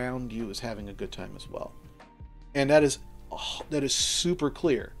around you is having a good time as well. And that is super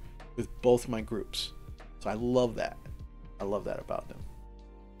clear with both my groups. So I love that. I love that about them.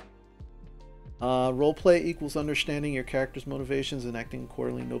 Roleplay equals understanding your character's motivations and acting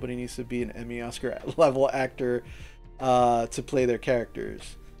accordingly. Nobody needs to be an Emmy Oscar level actor to play their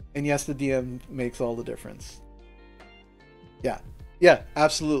characters. And yes, the DM makes all the difference. Yeah,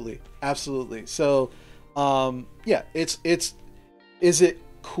 absolutely. So, yeah, is it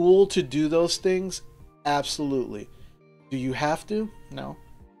cool to do those things? Absolutely. Do you have to? No.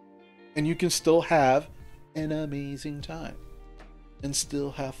 And you can still have an amazing time and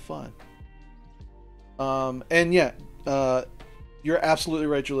still have fun. And yeah, you're absolutely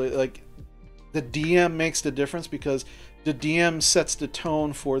right, Julie. Like, the DM makes the difference, because the DM sets the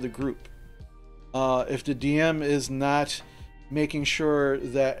tone for the group. If the DM is not making sure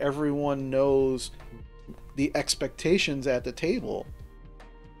that everyone knows the expectations at the table,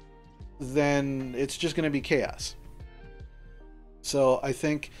 then it's just going to be chaos. So I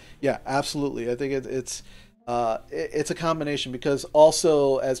think, yeah, absolutely. I think it's a combination, because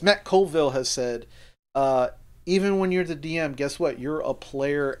also, as Matt Colville has said, even when you're the DM, guess what? You're a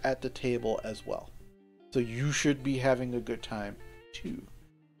player at the table as well. So you should be having a good time too.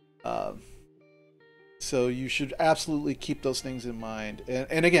 So you should absolutely keep those things in mind.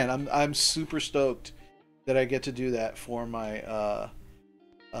 And again, I'm super stoked that I get to do that for my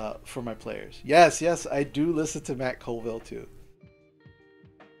players. Yes, I do listen to Matt Colville too.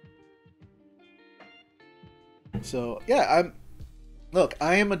 So yeah,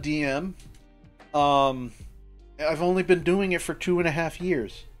 I am a DM. I've only been doing it for 2.5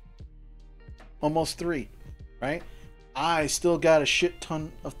 years, almost 3, right? I still got a shit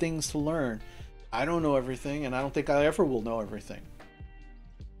ton of things to learn. I don't know everything, and I don't think I ever will know everything.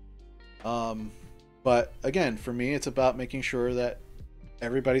 But again, for me, it's about making sure that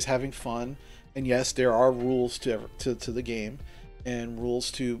everybody's having fun. And yes, there are rules to the game and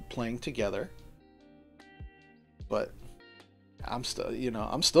rules to playing together. But I'm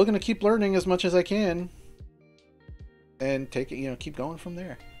still gonna keep learning as much as I can and take it, keep going from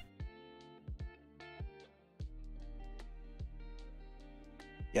there.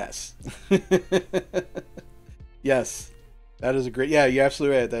 Yes. Yes. That is a great. Yeah, you're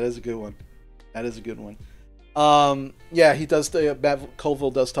absolutely right. That is a good one. That is a good one. Yeah, he does. Matt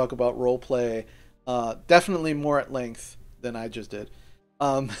Colville does talk about role play, definitely more at length than I just did.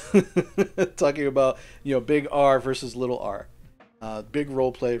 Um, Talking about big R versus little R, big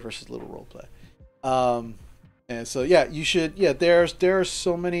role play versus little role play. Um, and so yeah, you should. Yeah, there are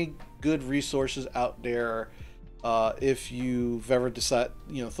so many good resources out there. If you've ever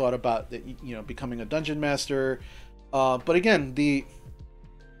thought about that, becoming a dungeon master. But again,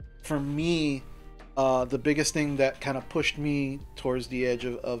 for me, the biggest thing that kind of pushed me towards the edge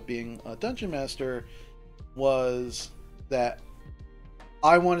of being a dungeon master was that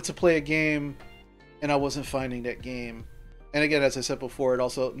I wanted to play a game and I wasn't finding that game. And again, as I said before, it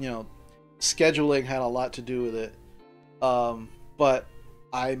also, scheduling had a lot to do with it. But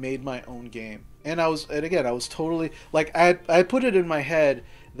I made my own game. And again, I was totally, like, I put it in my head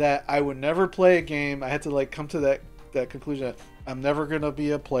that I would never play a game. I had to, like, come to that conclusion that I'm never going to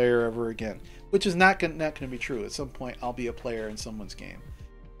be a player ever again. Which is not going to be true. At some point, I'll be a player in someone's game.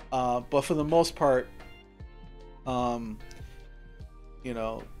 But for the most part, as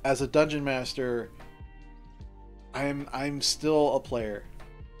a dungeon master, I'm still a player.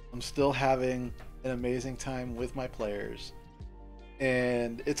 I'm still having an amazing time with my players,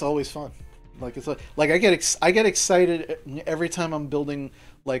 and it's always fun. Like I get excited every time I'm building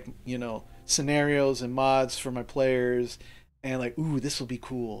scenarios and mods for my players, and like, ooh, this will be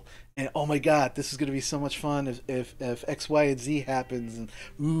cool, and oh my god, this is gonna be so much fun if X, Y, and Z happens, and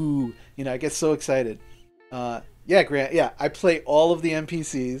ooh, I get so excited. Yeah, Grant. Yeah, I play all of the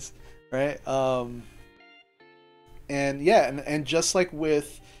NPCs, right? And yeah, and just like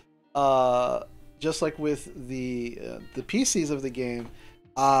with the PCs of the game,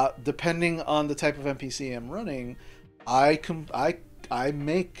 depending on the type of NPC I'm running, I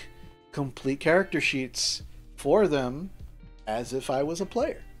make complete character sheets for them as if I was a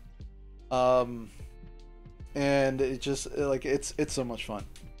player. And it just it's so much fun.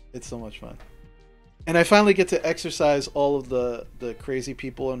 It's so much fun. And I finally get to exercise all of the crazy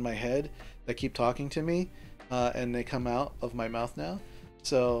people in my head that keep talking to me, and they come out of my mouth now.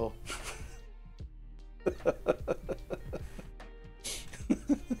 So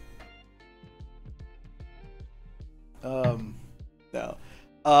no.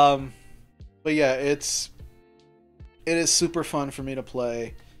 But yeah, it is super fun for me to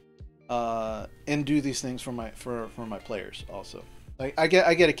play and do these things for my players also. Like I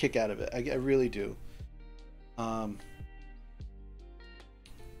get a kick out of it. I really do.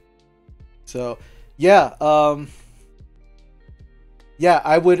 So yeah, yeah,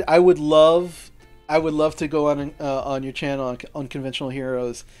 I would love to go on your channel on Unconventional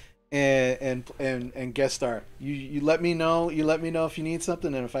Heroes and guest star. You let me know. You let me know if you need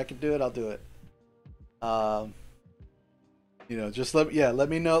something, and if I can do it, I'll do it. Just let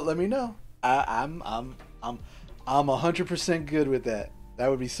me know. Let me know. I'm 100% good with that. That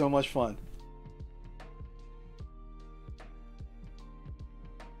would be so much fun.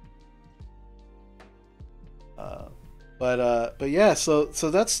 But yeah, so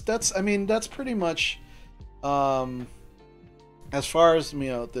that's I mean that's pretty much as far as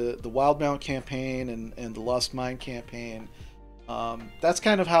the Wildmount campaign and the Lost Mine campaign. That's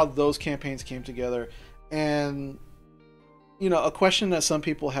kind of how those campaigns came together. And a question that some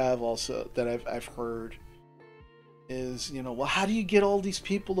people have also that I've heard is, well, how do you get all these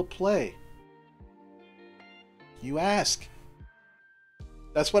people to play? You ask.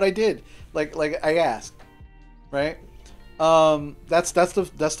 That's what I did. Like I asked, right? That's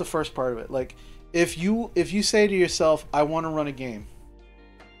the first part of it. Like if you say to yourself, I want to run a game,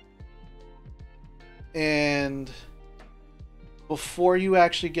 and before you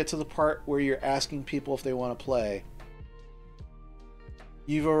actually get to the part where you're asking people if they want to play,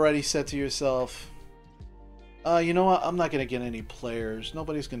 you've already said to yourself, you know what, I'm not going to get any players.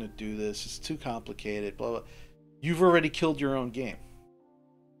 Nobody's going to do this. It's too complicated. Blah, blah. You've already killed your own game.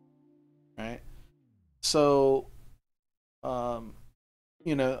 Right? So,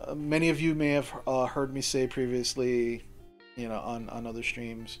 many of you may have heard me say previously, on other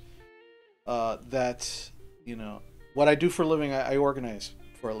streams, that, what I do for a living, I organize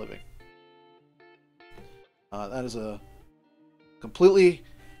for a living. That is a completely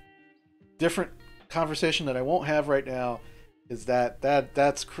different conversation that I won't have right now is that's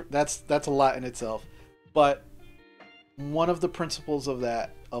a lot in itself. But one of the principles of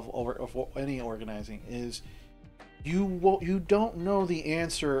that of any organizing is you don't know the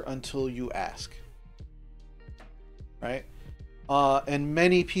answer until you ask, right? And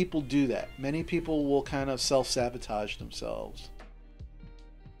many people do that. Many people will kind of self-sabotage themselves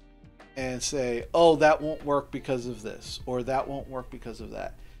and say, oh, that won't work because of this, or that won't work because of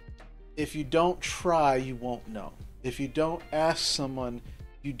that. If you don't try, you won't know. If you don't ask someone,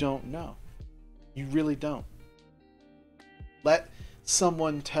 you don't know. You really don't. Let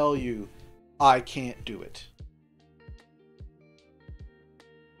someone tell you, I can't do it.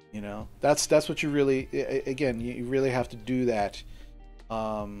 You know, that's what you really, again, you really have to do that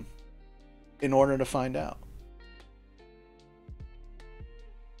in order to find out.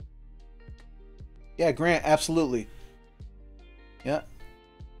 Yeah, Grant, absolutely. Yeah,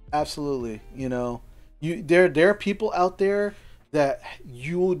 absolutely. You know, there are people out there that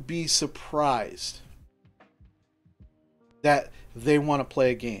you would be surprised that they want to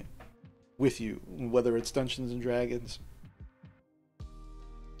play a game with you, whether it's Dungeons and Dragons.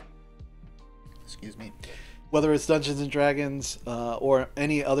 Excuse me. Whether it's Dungeons and Dragons or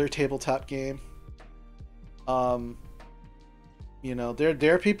any other tabletop game. You know,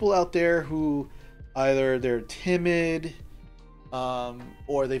 there are people out there who either they're timid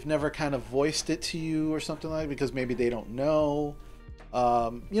or they've never kind of voiced it to you or something like that because maybe they don't know.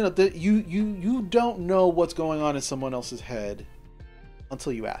 You know, you don't know what's going on in someone else's head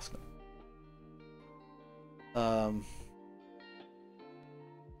until you ask them.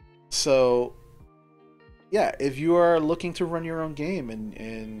 So yeah, if you are looking to run your own game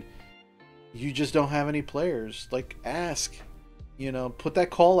and you just don't have any players, like ask, you know, put that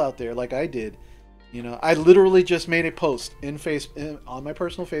call out there like I did. You know, I literally just made a post on my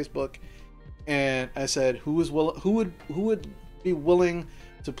personal Facebook, and I said who would be willing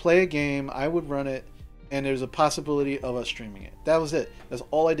to play a game. I would run it, and there's a possibility of us streaming it. That was it. That's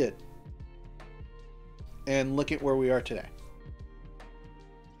all I did. And look at where we are today.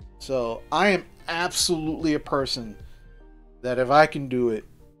 So I am absolutely a person that if I can do it,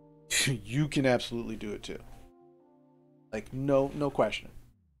 you can absolutely do it too. Like no question.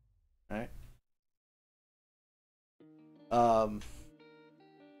 Right?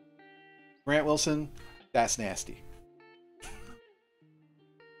 Grant Wilson, that's nasty.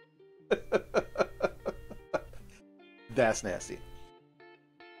 That's nasty.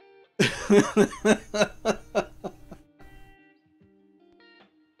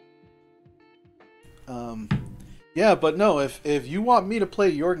 Yeah, but no, if you want me to play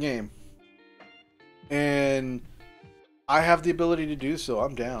your game and I have the ability to do so,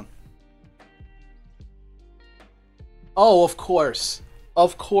 I'm down. Oh, of course.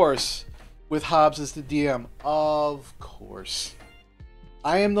 Of course. With Hobbs as the DM. Of course.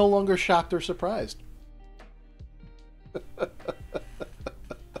 I am no longer shocked or surprised.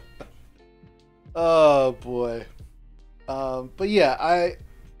 Oh boy. But yeah,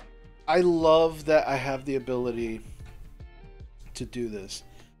 I love that I have the ability to do this.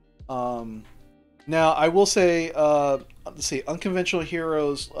 Now I will say, let's see, Unconventional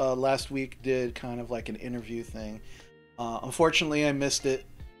Heroes last week did kind of like an interview thing. Unfortunately, I missed it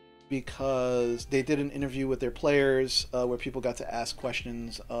because they did an interview with their players where people got to ask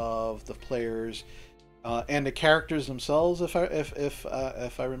questions of the players and the characters themselves, if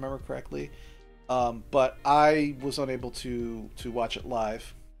I remember correctly. But I was unable to watch it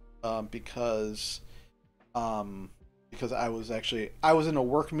live because I was in a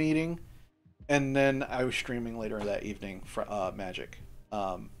work meeting and then I was streaming later that evening for Magic.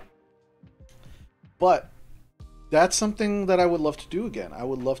 But that's something that I would love to do again. I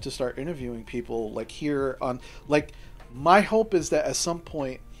would love to start interviewing people like here on, like, my hope is that at some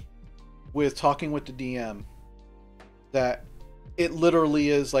point with talking with the DM that it literally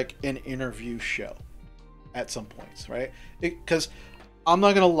is like an interview show at some points, right? Because I'm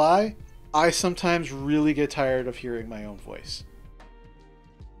not gonna lie, I sometimes really get tired of hearing my own voice.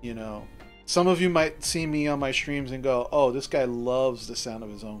 You know, some of you might see me on my streams and go, oh, this guy loves the sound of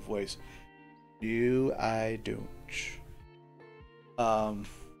his own voice. You, I don't.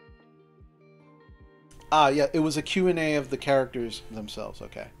 Yeah, it was a Q&A of the characters themselves.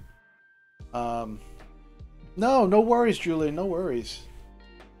 Okay. No worries, Julie. No worries.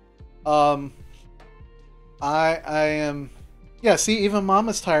 I am. Yeah. See, even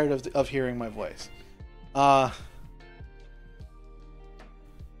Mama's tired of hearing my voice.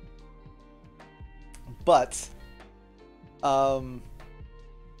 But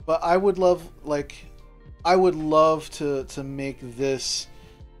I would love, like, I would love to make this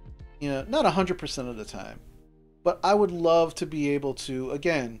not 100% of the time, but I would love to be able to,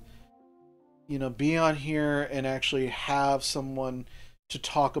 again, be on here and actually have someone to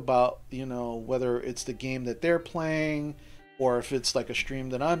talk about, whether it's the game that they're playing or if it's like a stream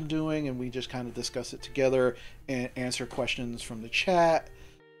that I'm doing and we just kind of discuss it together and answer questions from the chat.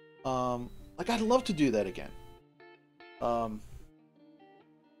 Like, I'd love to do that again.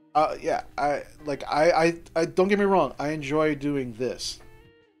 Yeah, I don't get me wrong, I enjoy doing this.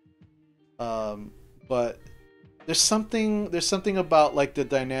 But there's something about like the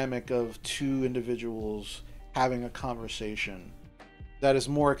dynamic of two individuals having a conversation that is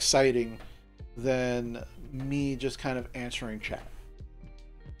more exciting than me just kind of answering chat.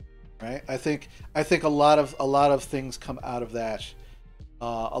 Right? I think a lot of things come out of that.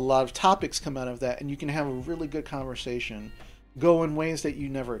 A lot of topics come out of that, and you can have a really good conversation go in ways that you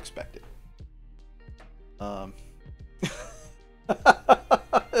never expected. Oh,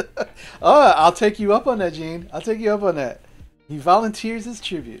 I'll take you up on that, Gene. I'll take you up on that. He volunteers his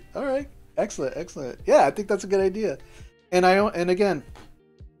tribute. All right, excellent. Yeah, I think that's a good idea. And again,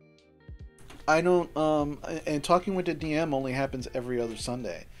 I don't. And talking with the DM only happens every other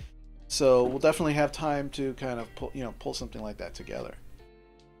Sunday, so we'll definitely have time to kind of pull something like that together.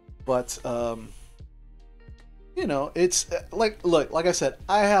 But it's like I said,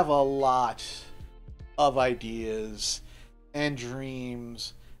 I have a lot of ideas and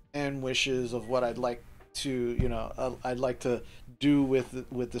dreams and wishes of what I'd like to, I'd like to do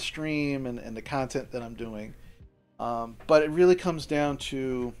with the stream and the content that I'm doing. But it really comes down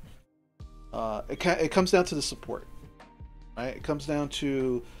to it comes down to the support, right? It comes down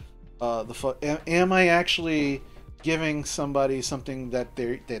to am I actually giving somebody something that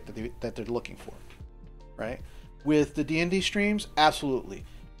they're looking for, right? With the D&D streams, absolutely,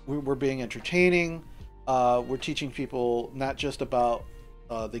 we're being entertaining. We're teaching people not just about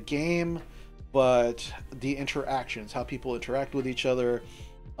the game, but the interactions, how people interact with each other.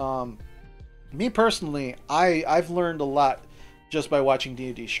 Me personally, I've learned a lot just by watching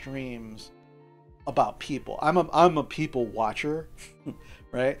D&D streams about people. I'm a people watcher,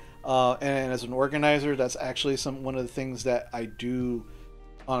 right? And as an organizer, that's actually one of the things that I do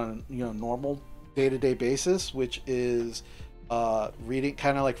on a normal day-to-day basis, which is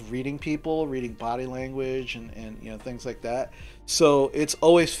reading people, reading body language, and things like that. So it's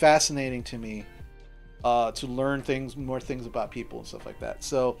always fascinating to me to learn more things about people and stuff like that.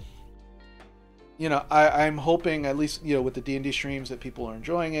 So I'm hoping, at least with the D&D streams, that people are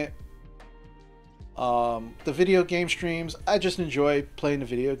enjoying it. The video game streams, I just enjoy playing the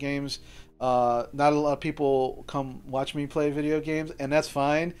video games. Not a lot of people come watch me play video games, and that's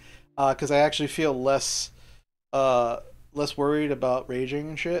fine, because I actually feel less worried about raging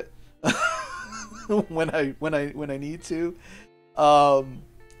and shit when I need to.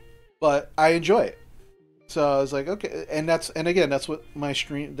 But I enjoy it. So I was like, okay, and again, that's what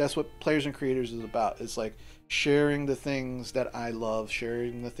Players and Creators is about. It's like sharing the things that I love,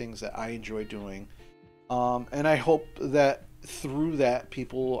 sharing the things that I enjoy doing. And I hope that through that,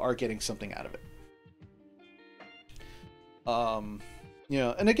 people are getting something out of it.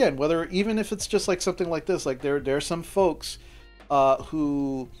 And again, even if it's just like something like this, like there are some folks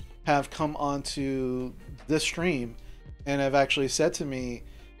who have come onto this stream and have actually said to me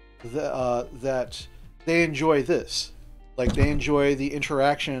that they enjoy this. Like, they enjoy the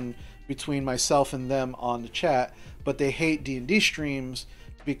interaction between myself and them on the chat, but they hate D&D streams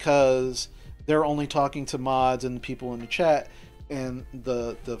because they're only talking to mods and the people in the chat, and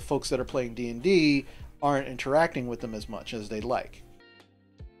the folks that are playing D&D aren't interacting with them as much as they'd like.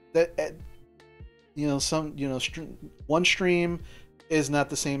 That one stream is not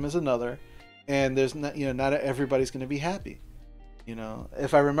the same as another, and there's not everybody's going to be happy.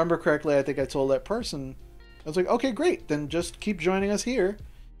 If I remember correctly, I think I told that person, I was like, okay, great, then just keep joining us here,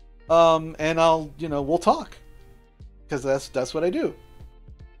 and I'll we'll talk, because that's what I do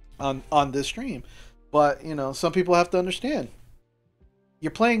on this stream. But some people have to understand,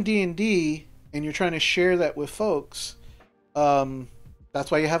 you're playing D&D and you're trying to share that with folks. That's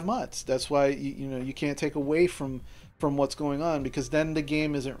why you have mods. That's why you can't take away from what's going on, because then the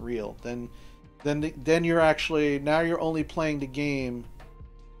game isn't real. Then you're actually, now you're only playing the game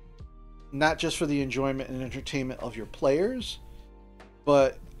not just for the enjoyment and entertainment of your players,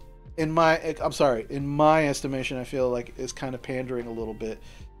 but in my estimation, I feel like it's kind of pandering a little bit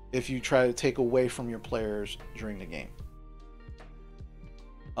if you try to take away from your players during the game.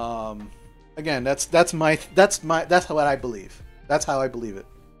 Again, that's how I believe. That's how I believe it.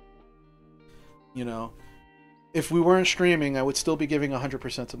 If we weren't streaming, I would still be giving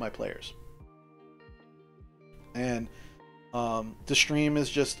 100% to my players. And The stream is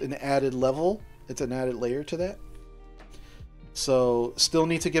just an added level. It's an added layer to that. So still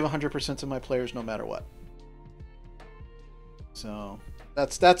need to give 100% to my players no matter what. So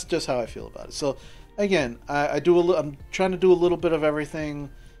that's just how I feel about it. So again, I'm trying to do a little bit of everything,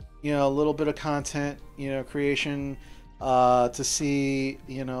 a little bit of content, creation, to see,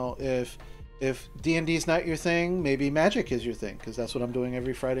 if D&D is not your thing, maybe Magic is your thing, because that's what I'm doing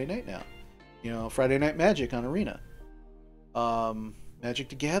every Friday night now. Friday Night Magic on Arena. Magic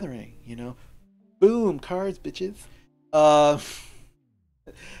the Gathering, boom, cards, bitches.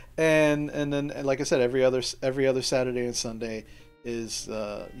 And then, like I said, every other Saturday and Sunday is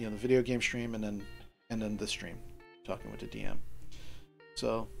the video game stream, and then the stream, talking with the DM.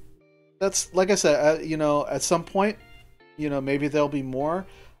 So that's, like I said, at some point, maybe there'll be more.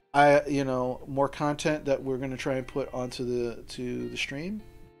 More content that we're going to try and put onto the stream.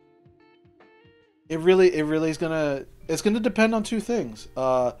 It really is it's gonna depend on two things.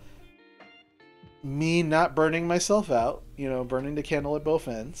 Me not burning myself out, burning the candle at both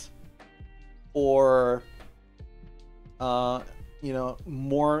ends, or more,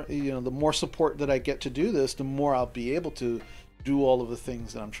 the more support that I get to do this, the more I'll be able to do all of the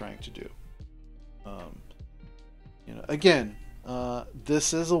things that I'm trying to do. Again,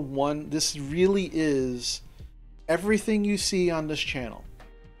 this really is everything you see on this channel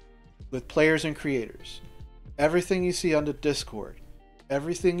with players and creators, everything you see on the Discord,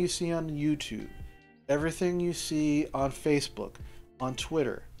 everything you see on YouTube, everything you see on Facebook, on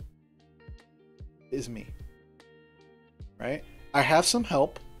Twitter, is me. Right? I have some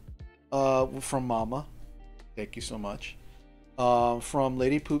help from Mama. Thank you so much. From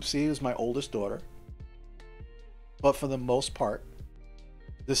Lady Poopsie, who's my oldest daughter. But for the most part,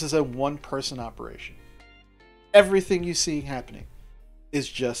 this is a one-person operation. Everything you see happening is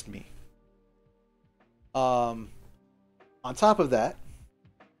just me. On top of that,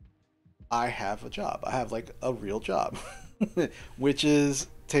 I have a job. I have like a real job, which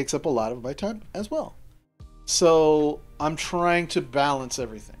takes up a lot of my time as well. So I'm trying to balance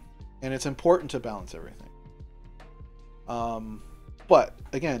everything, and it's important to balance everything. But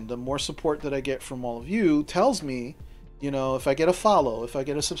again, the more support that I get from all of you tells me, if I get a follow, if I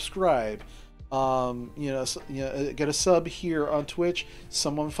get a subscribe, get a sub here on Twitch,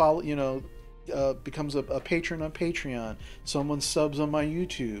 someone becomes a patron on Patreon, someone subs on my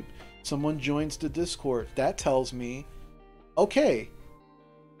YouTube, someone joins the Discord, that tells me, okay,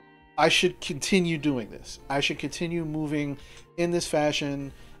 I should continue doing this. I should continue moving in this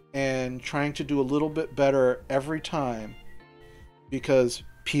fashion and trying to do a little bit better every time, because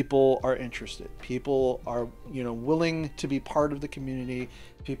people are interested. People are, willing to be part of the community.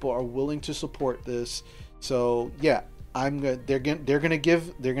 People are willing to support this. So yeah, they're gonna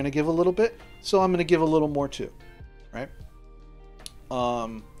give a little bit, so I'm gonna give a little more too, right?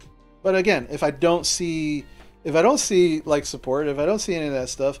 But again, if I don't see like support, if I don't see any of that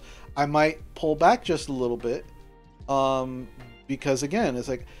stuff, I might pull back just a little bit, because again, it's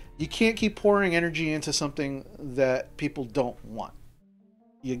like you can't keep pouring energy into something that people don't want.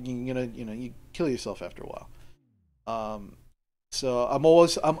 You kill yourself after a while. So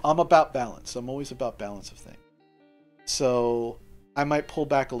I'm about balance. I'm always about balance of things. So I might pull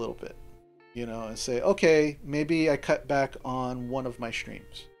back a little bit, and say, okay, maybe I cut back on one of my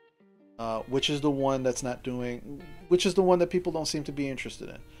streams, which is the one that's not doing, which is the one that people don't seem to be interested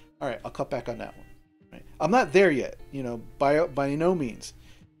in. All right, I'll cut back on that one. Right? I'm not there yet, by no means,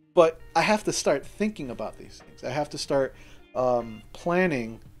 but I have to start thinking about these things. I have to start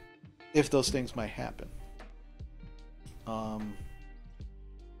planning if those things might happen. And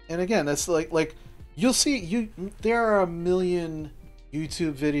again, that's like you'll see, there are a million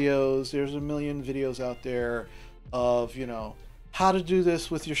YouTube videos, there's a million videos out there of how to do this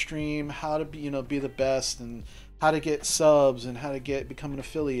with your stream, how to be the best, and how to get subs, and how to become an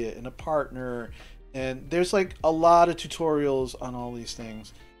affiliate and a partner, and there's like a lot of tutorials on all these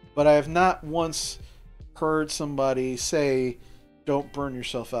things, but I have not once heard somebody say don't burn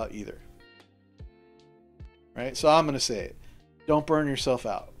yourself out either. Right? So I'm going to say it. Don't burn yourself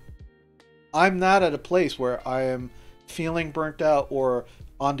out. I'm not at a place where I am feeling burnt out or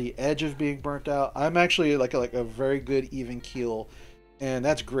on the edge of being burnt out. I'm actually like a very good even keel, and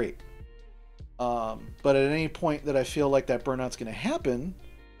that's great. But at any point that I feel like that burnout's going to happen,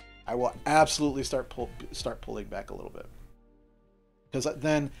 I will absolutely start pulling back a little bit, because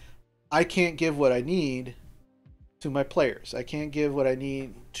then I can't give what I need to my players. I can't give what I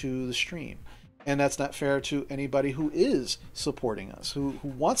need to the stream. And that's not fair to anybody who is supporting us, who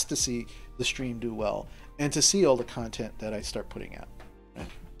wants to see the stream do well and to see all the content that I start putting out. Right?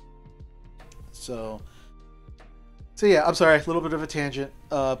 So So yeah, I'm sorry, a little bit of a tangent,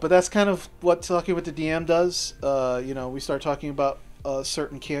 but that's kind of what talking with the DM does. You know, we start talking about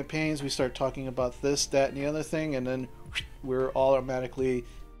certain campaigns, we start talking about this, that, and the other thing, and then we're all automatically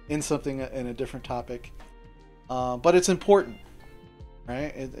in something in a different topic. But it's important,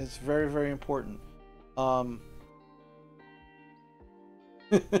 right? It's very, very important. Um,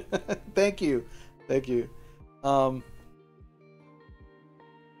 thank you, thank you. Um,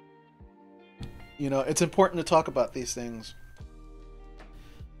 you know, it's important to talk about these things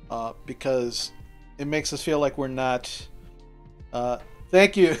because it makes us feel like we're not.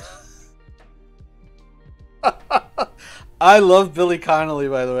 Thank you. I love Billy Connolly,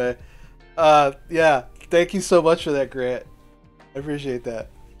 by the way. Yeah, thank you so much for that, Grant. I appreciate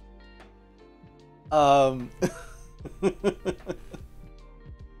that. Um,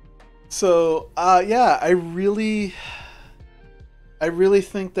 so yeah, I really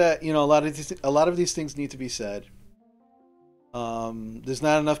think that you know a lot of these things need to be said. There's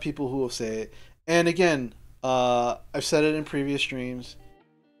not enough people who will say it, and again, I've said it in previous streams.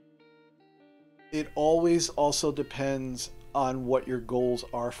 It always also depends on what your goals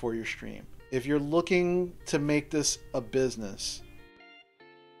are for your stream. If you're looking to make this a business,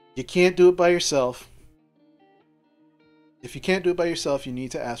 you can't do it by yourself. If you can't do it by yourself, you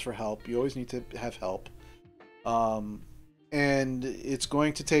need to ask for help. You always need to have help. And it's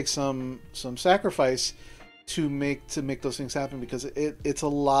going to take some sacrifice to make those things happen because it's a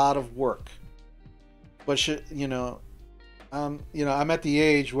lot of work. But you know, I'm at the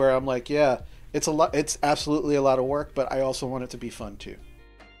age where I'm like, yeah, it's a lot. It's absolutely a lot of work, but I also want it to be fun too.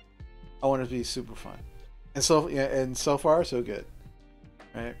 I want it to be super fun, and so yeah, and so far so good,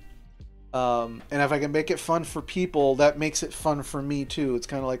 right? And if I can make it fun for people, that makes it fun for me too. It's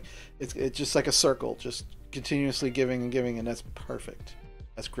kind of like it's just like a circle, just continuously giving and giving, and that's perfect.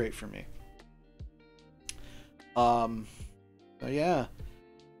 That's great for me. So yeah,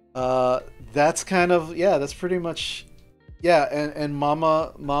 that's kind of yeah, that's pretty much yeah. And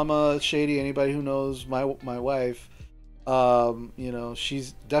Mama Shady, anybody who knows my wife, you know,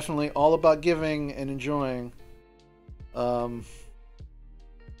 she's definitely all about giving and enjoying. Um,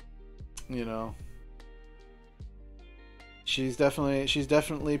 you know, she's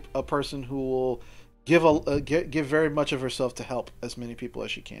definitely a person who will give very much of herself to help as many people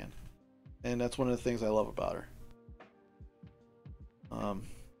as she can, and that's one of the things I love about her. Um,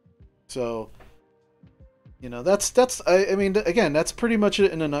 so you know I mean again that's pretty much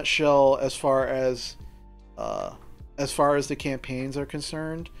it in a nutshell uh, as far as the campaigns are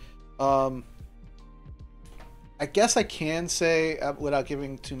concerned. Um, I guess I can say without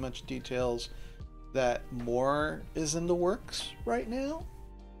giving too much details that more is in the works right now.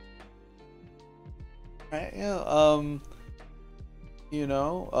 Right? Yeah. You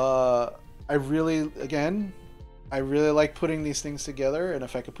know, I really again I really like putting these things together, and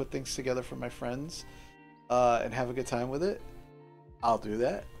if I could put things together for my friends and have a good time with it, I'll do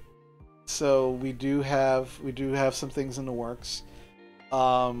that. So we do have some things in the works,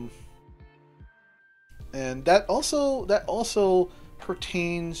 and that also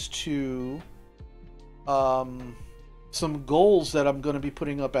pertains to some goals that I'm going to be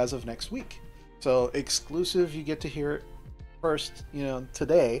putting up as of next week. So exclusive, you get to hear it first, you know,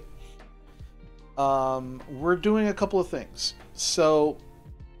 today. We're doing a couple of things. So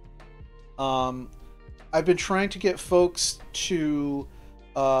I've been trying to get folks to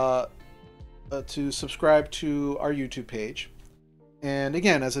subscribe to our YouTube page. And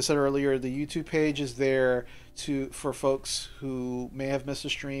again, as I said earlier, the YouTube page is there for folks who may have missed a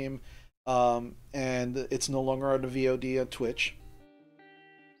stream, and it's no longer on the VOD on Twitch.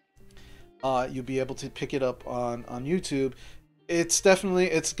 You'll be able to pick it up on YouTube. It's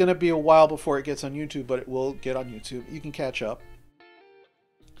going to be a while before it gets on YouTube, but it will get on YouTube. You can catch up.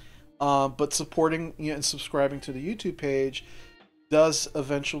 But supporting, you know, and subscribing to the YouTube page does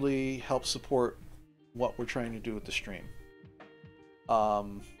eventually help support what we're trying to do with the stream.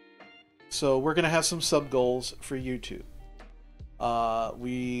 So we're going to have some sub goals for YouTube.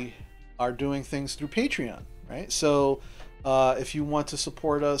 We are doing things through Patreon, right? So if you want to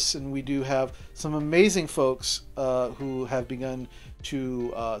support us, and we do have some amazing folks who have begun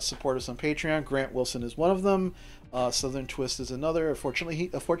to support us on Patreon. Grant Wilson is one of them. Southern Twist is another. Unfortunately, he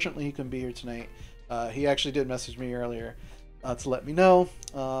couldn't be here tonight. He actually did message me earlier to let me know.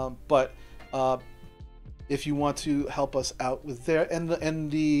 But if you want to help us out with there, and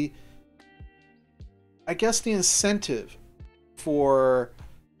the I guess the incentive for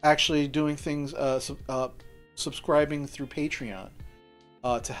actually doing things, subscribing through Patreon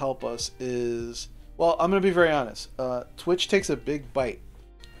to help us is, well, I'm going to be very honest. Twitch takes a big bite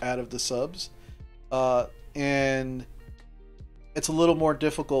out of the subs, and it's a little more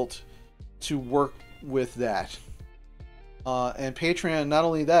difficult to work with that. And Patreon, not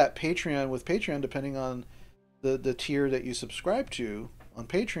only that, Patreon, depending on the tier that you subscribe to on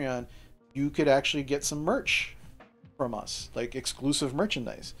Patreon, you could actually get some merch from us, like exclusive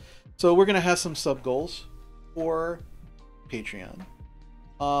merchandise. So we're gonna have some sub goals for Patreon.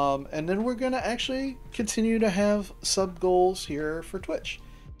 And then we're gonna actually continue to have sub goals here for Twitch,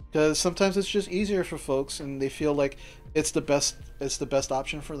 because sometimes it's just easier for folks, and they feel like it's the best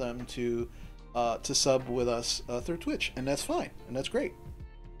option for them to sub with us through Twitch, and that's fine, and that's great.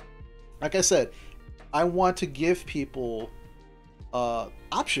 Like I said, I want to give people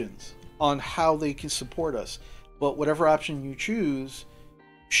options on how they can support us, but whatever option you choose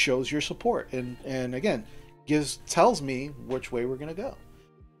shows your support, and again, tells me which way we're gonna go.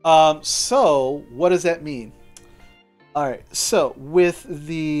 So what does that mean? All right, so with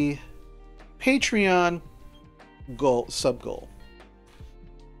the Patreon sub goal,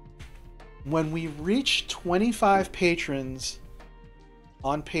 when we reach 25 patrons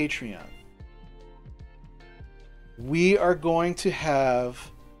on Patreon, we are going to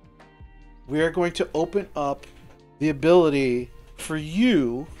open up the ability for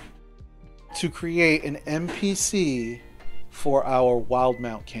you to create an NPC for our Wild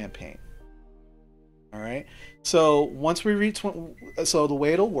Mount campaign. All right. So once we reach, so the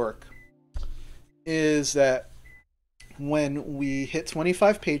way it'll work is that when we hit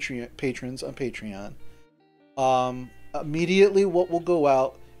 25 patrons on Patreon, immediately what will go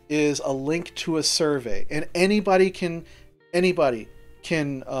out is a link to a survey, and anybody can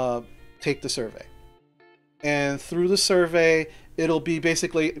take the survey. And through the survey, it'll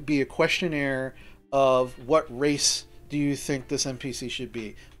basically be a questionnaire of what race do you think this NPC should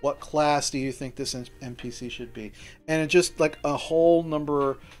be? What class do you think this NPC should be? And it's just like a whole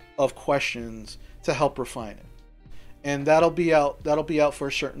number of questions to help refine it. And that'll be out for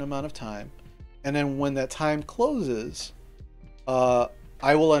a certain amount of time. And then when that time closes, I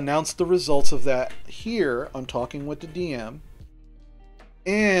will announce the results of that here on Talking with the DM.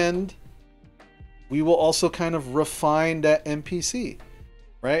 And we will also kind of refine that NPC,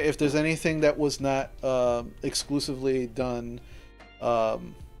 right? If there's anything that was not exclusively done,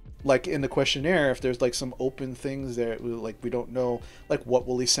 like in the questionnaire, if there's like some open things there, like we don't know, like what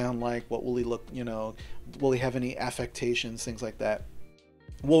will he sound like, what will he look, will he have any affectations, things like that.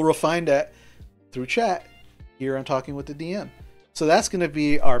 We'll refine that through chat here on Talking with the DM. So that's going to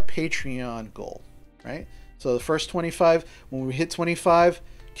be our Patreon goal, right? So the first 25, when we hit 25,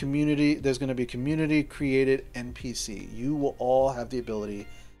 there's going to be community created NPC. You will all have the ability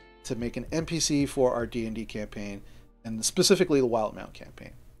to make an NPC for our D&D campaign, and specifically the Wild Mount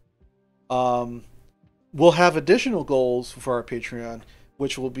campaign. We'll have additional goals for our Patreon,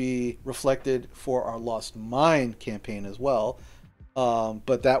 which will be reflected for our Lost Mine campaign as well.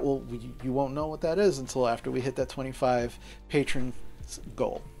 But you won't know what that is until after we hit that 25 patron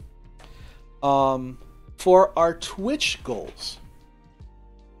goal. For our Twitch goals,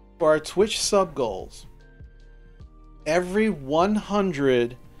 for our Twitch sub goals, every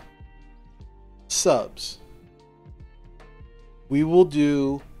 100 subs, we will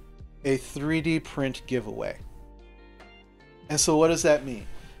do a 3D print giveaway. And so what does that mean?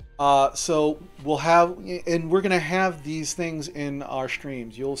 So we'll have, and we're going to have these things in our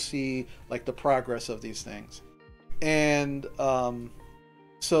streams. You'll see like the progress of these things. And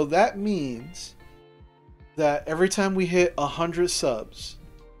so that means that every time we hit 100 subs,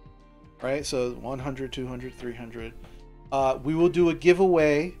 right? So 100, 200, 300, we will do a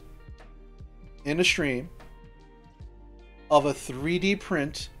giveaway in a stream of a 3D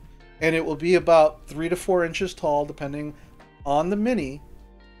print, and it will be about 3 to 4 inches tall, depending on the mini,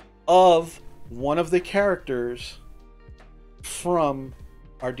 of one of the characters from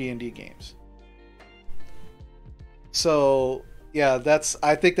our D&D games. So yeah,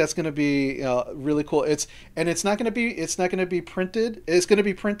 I think that's going to be really cool. It's not going to be printed. It's going to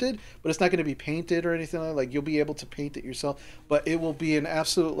be printed, but it's not going to be painted or anything like that. Like, you'll be able to paint it yourself, but it will be an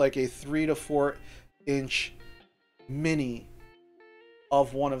absolute, like, a 3 to 4 inch mini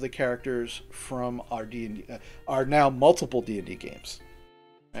of one of the characters from our D&D, our now multiple D&D games.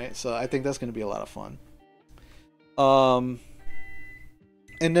 Right? So I think that's going to be a lot of fun.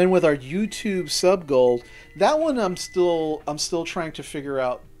 And then with our YouTube sub goals, that one I'm still trying to figure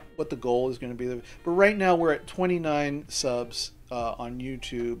out what the goal is going to be. But right now we're at 29 subs on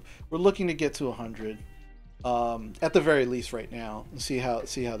YouTube. We're looking to get to 100 at the very least right now, and see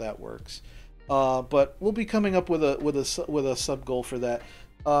how that works. But we'll be coming up with a sub goal for that.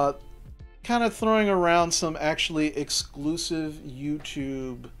 Kind of throwing around some actually exclusive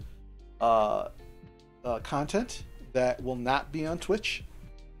YouTube content that will not be on Twitch.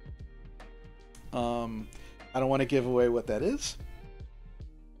 I don't want to give away what that is,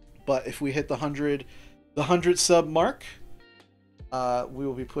 but if we hit the 100 sub mark, we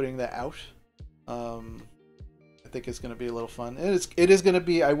will be putting that out. I think it's going to be a little fun. It is going to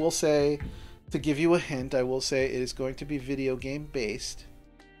be, I will say, to give you a hint, I will say it is going to be video game based.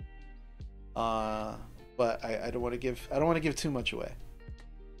 But I don't want to give too much away.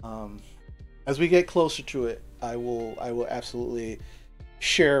 As we get closer to it, I will absolutely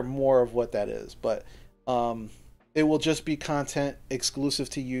share more of what that is. But it will just be content exclusive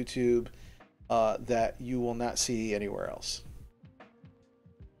to YouTube that you will not see anywhere else.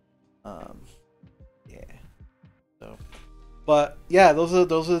 Yeah. So, but yeah, those are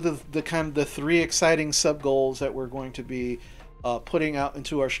the kind of the 3 exciting sub goals that we're going to be putting out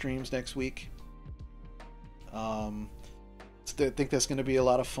into our streams next week. I think that's going to be a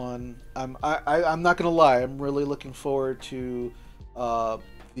lot of fun. I'm not going to lie. I'm really looking forward to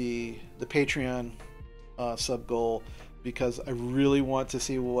the Patreon sub goal, because I really want to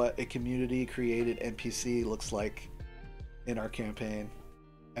see what a community created NPC looks like in our campaign.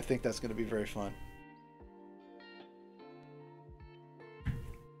 I think that's going to be very fun.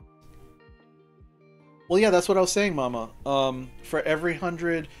 Well, yeah, that's what I was saying, Mama. For every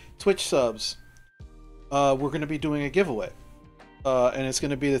 100 Twitch subs, we're going to be doing a giveaway, and it's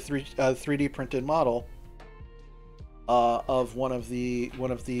going to be the 3D printed model of one of the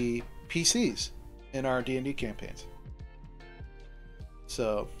PCs in our D&D campaigns.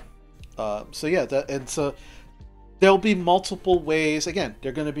 So yeah, so there'll be multiple ways. Again, there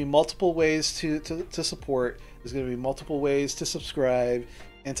are going to be multiple ways to support. There's going to be multiple ways to subscribe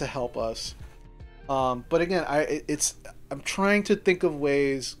and to help us. But again, I'm trying to think of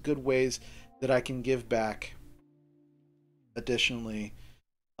good ways that I can give back. Additionally,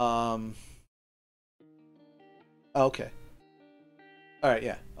 okay. All right,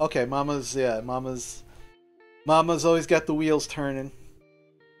 yeah. Okay, Mama's always got the wheels turning.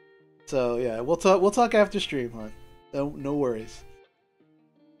 So yeah, we'll talk after stream, hon. No worries.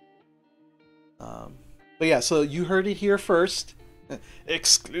 But yeah, so you heard it here first.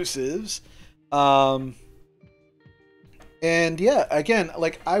 Exclusives. And yeah, again,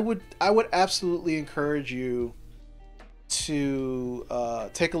 like I would absolutely encourage you to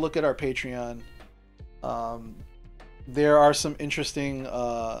take a look at our Patreon. There are some interesting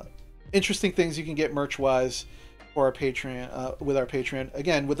things you can get merch wise for our Patreon, with our Patreon.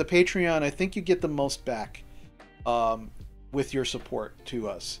 Again, with the Patreon, I think you get the most back with your support to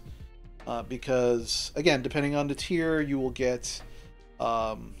us, because again, depending on the tier, you will get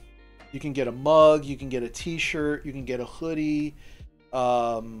you can get a mug, you can get a t-shirt, you can get a hoodie.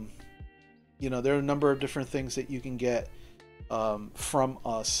 You know, there are a number of different things that you can get from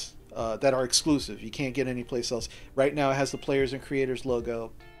us that are exclusive. You can't get anyplace else. Right now it has the Players and Creators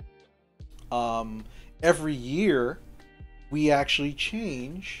logo. Every year we actually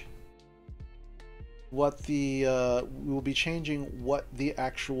change what we will be changing what the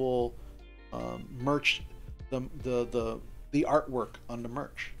actual merch, the artwork on the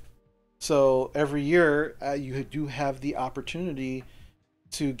merch. So every year you do have the opportunity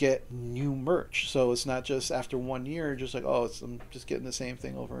to get new merch. So it's not just after 1 year, just like, oh, I'm just getting the same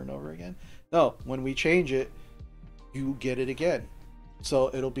thing over and over again. No, when we change it, you get it again. So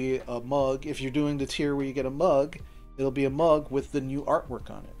it'll be a mug. If you're doing the tier where you get a mug, it'll be a mug with the new artwork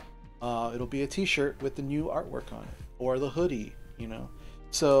on it. It'll be a t-shirt with the new artwork on it, or the hoodie, you know.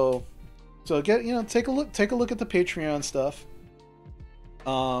 So get, you know, take a look at the Patreon stuff.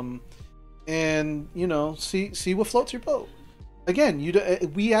 And you know, see what floats your boat. Again,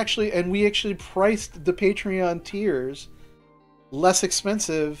 we actually priced the Patreon tiers less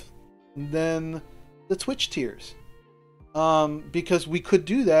expensive than the Twitch tiers, because we could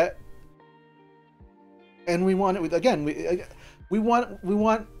do that, and we want it. Again, we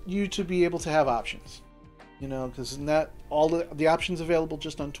want you to be able to have options, you know, because not all the options available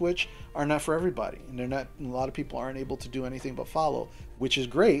just on Twitch are not for everybody, and they're not. A lot of people aren't able to do anything but follow, which is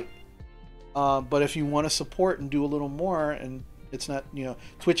great. But if you want to support and do a little more, and it's not, you know,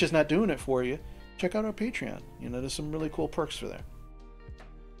 Twitch is not doing it for you, check out our Patreon. You know, there's some really cool perks for there.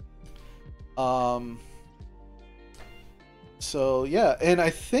 So yeah, and I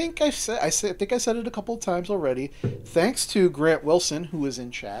think I said it a couple of times already. Thanks to Grant Wilson, who is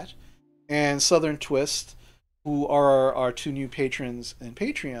in chat, and Southern Twist, who are our 2 new patrons in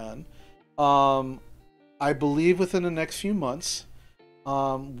Patreon. I believe within the next few months,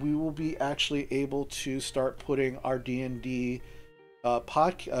 we will be actually able to start putting our D&D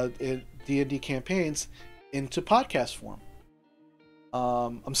D&D campaigns into podcast form.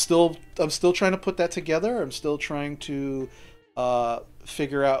 I'm still trying to put that together. I'm still trying to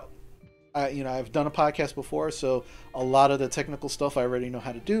figure out. I've done a podcast before, so a lot of the technical stuff I already know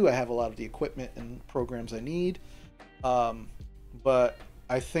how to do. I have a lot of the equipment and programs I need, um, but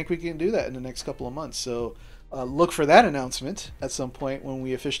I think we can do that in the next couple of months. So look for that announcement at some point when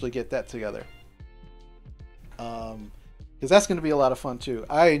we officially get that together. Because that's going to be a lot of fun too.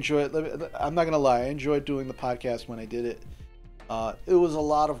 I enjoy it. I'm not going to lie. I enjoyed doing the podcast when I did it. It was a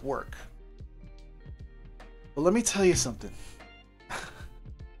lot of work. But let me tell you something.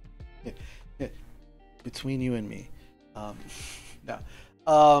 Between you and me. No.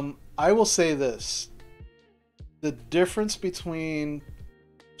 I will say this. The difference between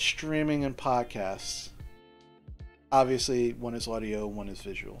streaming and podcasts, obviously one is audio, one is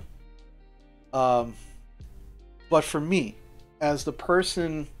visual. But for me, as the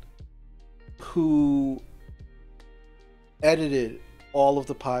person who edited all of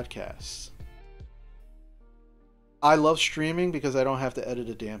the podcasts, I love streaming because I don't have to edit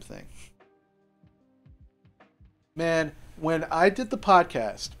a damn thing. Man, when I did the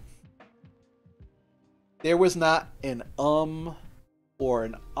podcast, there was not an or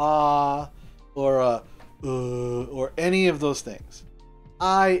an or a or any of those things.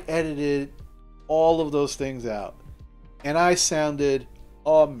 I edited all of those things out, and I sounded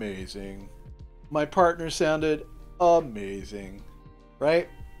amazing. My partner sounded amazing, right?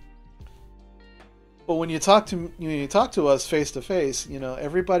 But when you talk to us face to face,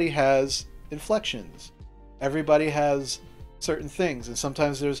 everybody has inflections. Everybody has certain things, and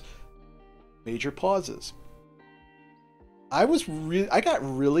sometimes there's major pauses. I got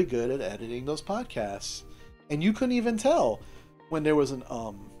really good at editing those podcasts, and you couldn't even tell when there was an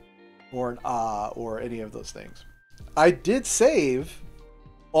or an or any of those things. I did save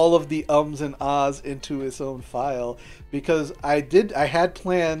all of the ums and ahs into its own file because I had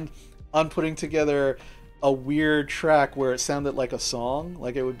planned on putting together a weird track where it sounded like a song,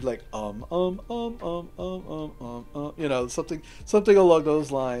 like it would be like something along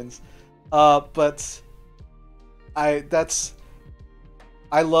those lines. But I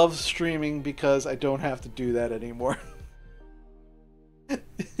love streaming because I don't have to do that anymore.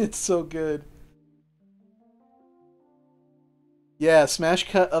 It's so good. Yeah, smash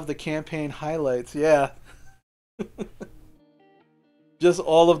cut of the campaign highlights. Yeah. Just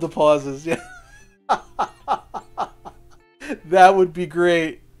all of the pauses. Yeah. That would be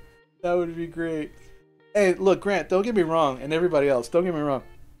great. That would be great. Hey, look, Grant, don't get me wrong, and everybody else, don't get me wrong.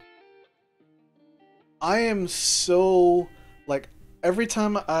 I am so like every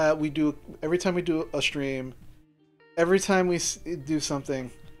time we do a stream, every time we do something,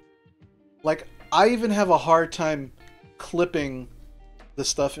 like I even have a hard time clipping the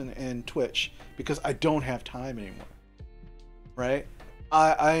stuff in Twitch because I don't have time anymore. Right?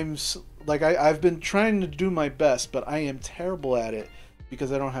 I've been trying to do my best, but I am terrible at it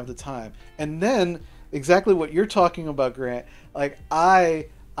because I don't have the time. And then exactly what you're talking about, Grant. Like I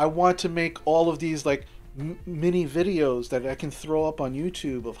want to make all of these like mini videos that I can throw up on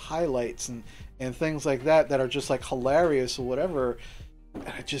YouTube of highlights and things like that are just like hilarious or whatever. And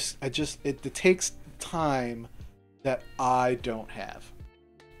it takes time that I don't have,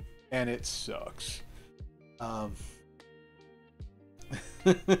 and it sucks.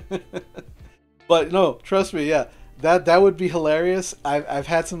 But no, trust me, yeah, that would be hilarious. I've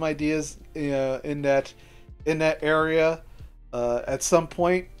had some ideas, in that area. At some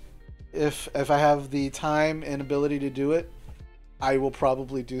point, if I have the time and ability to do it, I will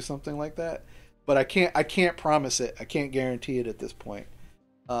probably do something like that. But I can't promise it. I can't guarantee it at this point.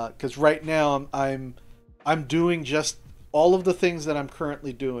 Because right now I'm doing just all of the things that I'm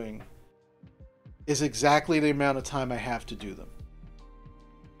currently doing is exactly the amount of time I have to do them.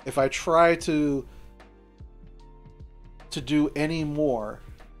 If I try to do any more,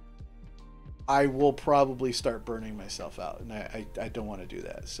 I will probably start burning myself out, and I don't want to do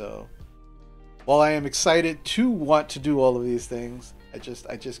that. So while I am excited to want to do all of these things, I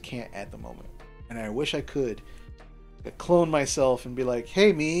just can't at the moment. And I wish I could clone myself and be like,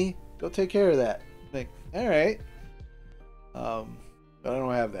 hey, me, go take care of that. Like, all right. But I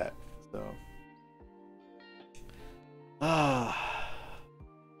don't have that. So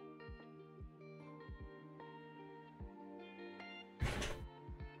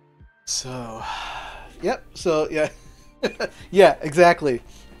So, yep. So yeah, yeah, exactly.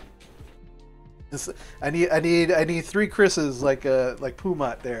 I need three Chris's like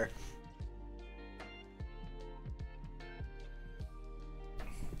Pumat there.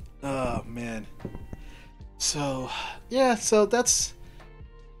 Oh man. So yeah, so that's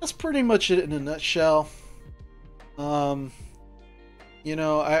pretty much it in a nutshell.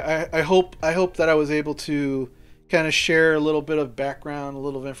 I hope that I was able to kind of share a little bit of background, a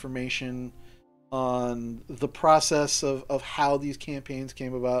little information on the process of how these campaigns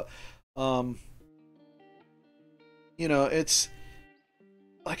came about. Um, it's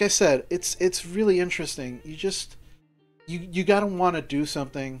like I said, it's really interesting. You gotta want to do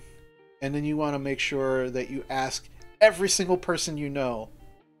something, and then you want to make sure that you ask every single person you know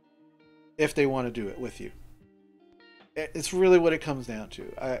if they want to do it with you. It's really what it comes down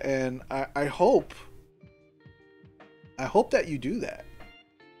to. I hope that you do that.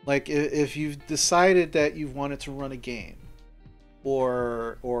 Like if you've decided that you've wanted to run a game,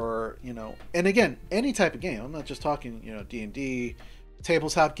 or and again, any type of game. I'm not just talking D&D,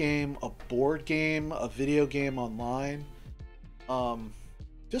 tabletop game, a board game, a video game online.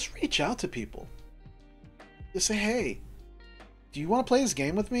 Just reach out to people. Just say, hey, do you want to play this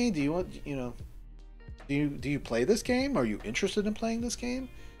game with me? Do you want do you play this game? Are you interested in playing this game?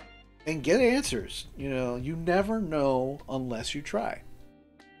 And get answers. You never know unless you try.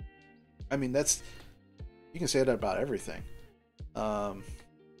 I mean, you can say that about everything. I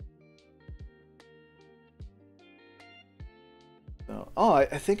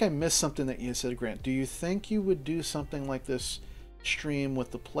think I missed something that you said, Grant. Do you think you would do something like this stream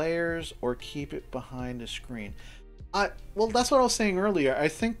with the players or keep it behind the screen? Well, that's what I was saying earlier. I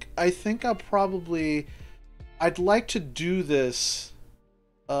think I'd like to do this.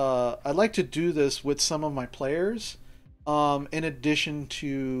 I'd like to do this with some of my players, in addition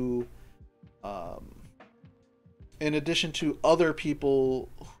to other people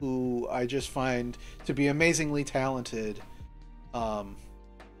who I just find to be amazingly talented, and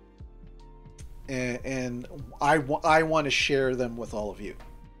I want to share them with all of you,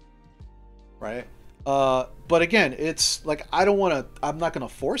 right? But again, it's like I'm not going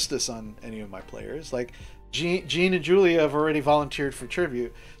to force this on any of my players. Like Gene and Julia have already volunteered for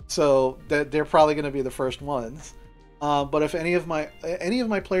tribute, so that they're probably going to be the first ones. But if any of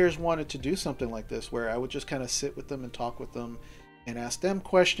my players wanted to do something like this, where I would just kind of sit with them and talk with them, and ask them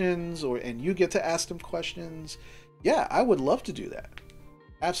questions, and you get to ask them questions, yeah, I would love to do that.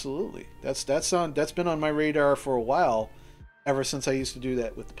 Absolutely, that's been on my radar for a while, ever since I used to do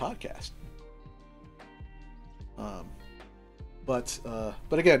that with the podcast. But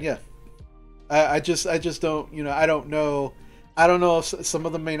again, yeah, I just don't I don't know if some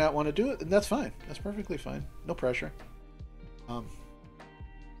of them may not want to do it, and that's fine. That's perfectly fine. No pressure.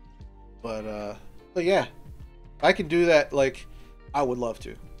 But yeah, if I can do that, like, I would love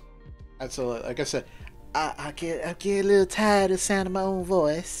to. And so, like I said, I get a little tired of the sound of my own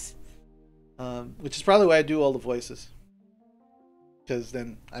voice, which is probably why I do all the voices, because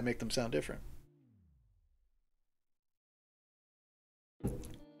then I make them sound different.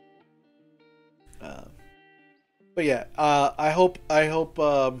 Uh, but yeah, I hope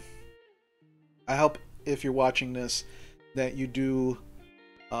if you're watching this that you do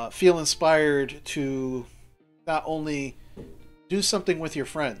feel inspired to not only do something with your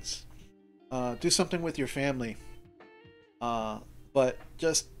friends, do something with your family, but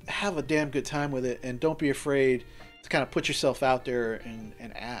just have a damn good time with it, and don't be afraid to kind of put yourself out there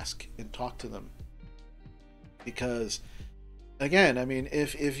and ask and talk to them. Because again, I mean,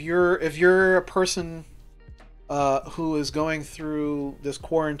 if you're a person who is going through this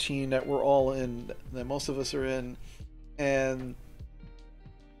quarantine that we're all in, that most of us are in, and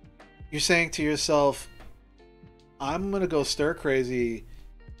you're saying to yourself, I'm gonna go stir crazy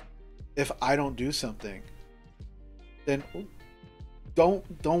if I don't do something, then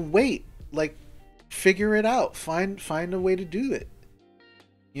don't wait. Like, figure it out. Find a way to do it.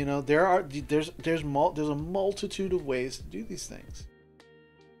 There's a multitude of ways to do these things.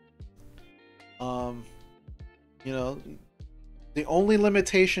 The only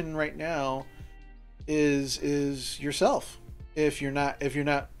limitation right now is yourself. If you're not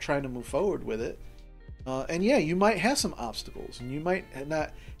trying to move forward with it, and yeah, you might have some obstacles, and you might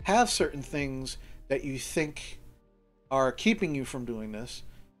not have certain things that you think are keeping you from doing this,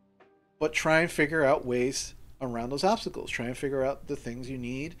 but try and figure out ways around those obstacles. Try and figure out the things you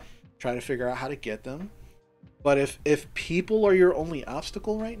need. Try to figure out how to get them. But if people are your only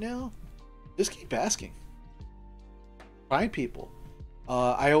obstacle right now, just keep asking. Find people.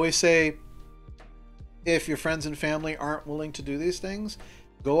 I always say, if your friends and family aren't willing to do these things,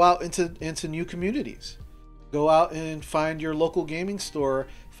 go out into new communities. Go out and find your local gaming store.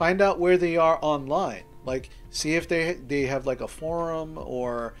 Find out where they are online. Like, see if they have like a forum,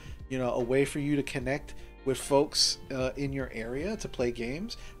 or a way for you to connect with folks in your area to play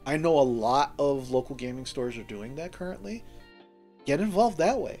games. I know a lot of local gaming stores are doing that currently. Get involved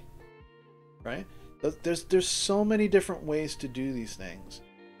that way, right? There's so many different ways to do these things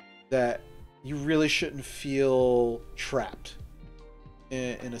that you really shouldn't feel trapped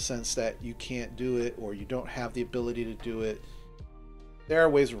in a sense that you can't do it or you don't have the ability to do it. There are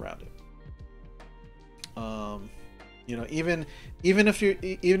ways around it. You know, even if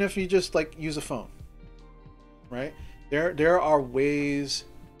you just like use a phone, right? There are ways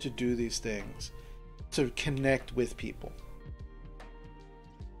to do these things to connect with people.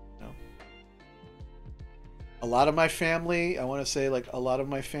 You know? A lot of my family, I want to say like a lot of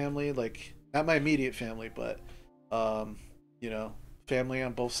my family, like not my immediate family, but you know, family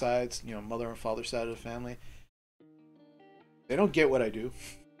on both sides, you know, mother and father side of the family, they don't get what I do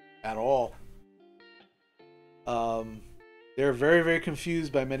at all. They're very, very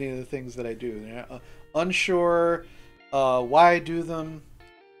confused by many of the things that I do. They're unsure why I do them.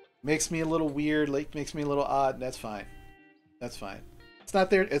 Makes me a little weird, like makes me a little odd. And that's fine. That's fine. It's not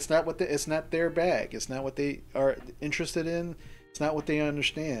their. It's not what. It's not their bag. It's not what they are interested in. It's not what they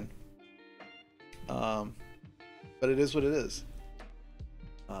understand. But it is what it is.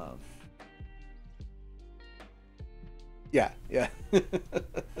 Yeah, yeah,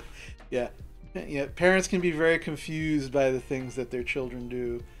 yeah. Yeah, parents can be very confused by the things that their children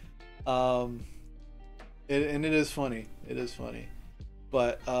do, and it is funny. It is funny,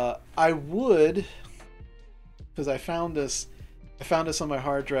 but I would, because I found this on my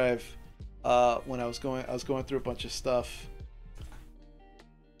hard drive when I was going through a bunch of stuff.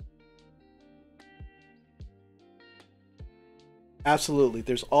 Absolutely,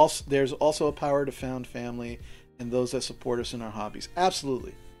 there's also a power to found family and those that support us in our hobbies.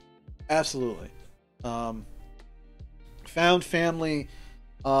 Absolutely, absolutely. Um, Found family,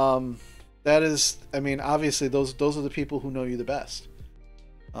 that is, I mean, obviously those are the people who know you the best.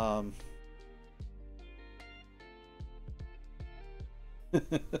 Um,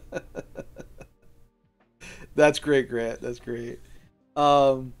 that's great, Grant. That's great.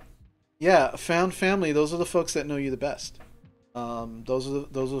 Um, yeah, found family. Those are the folks that know you the best. Those are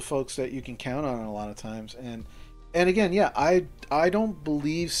the folks that you can count on a lot of times. And again, yeah, I don't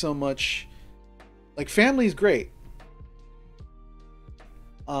believe so much. Like family is great,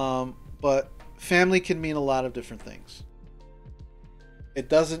 but family can mean a lot of different things. It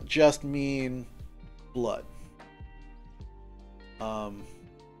doesn't just mean blood. Um,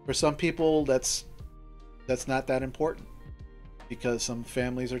 for some people, that's not that important because some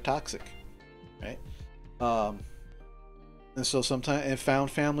families are toxic, right? Um, and so sometimes, and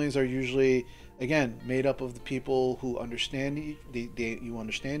found families are usually, again, made up of the people who understand you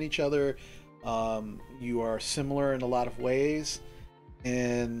understand each other. You are similar in a lot of ways,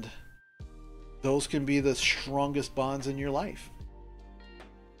 and those can be the strongest bonds in your life.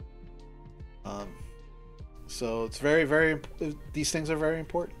 Um, so it's very, very. These things are very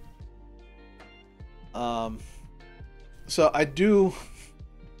important. Um, so I do.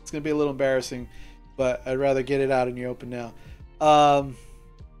 It's gonna be a little embarrassing, but I'd rather get it out in the open now. Um,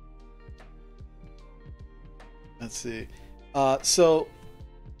 let's see. So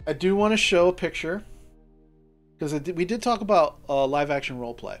I do want to show a picture because we did talk about live action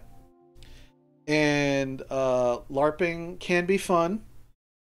role play, and LARPing can be fun,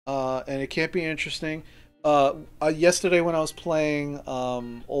 and it can be interesting. Yesterday when I was playing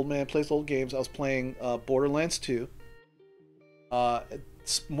Old Man Plays Old Games, I was playing Borderlands 2. Uh,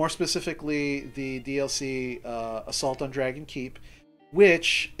 More specifically, the DLC Assault on Dragon Keep,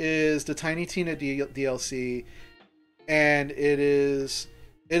 which is the Tiny Tina DLC, and it is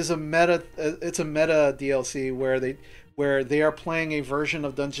a meta. It's a meta DLC where they are playing a version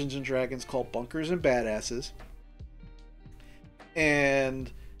of Dungeons and Dragons called Bunkers and Badasses,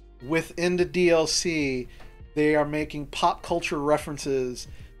 and within the DLC, they are making pop culture references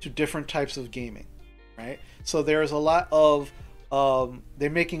to different types of gaming, right? So there's a lot of they're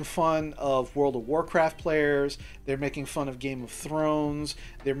making fun of World of Warcraft players. They're making fun of Game of Thrones.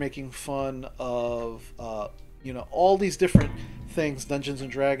 They're making fun of all these different things, Dungeons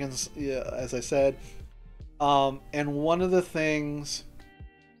and Dragons, yeah, as I said. And one of the things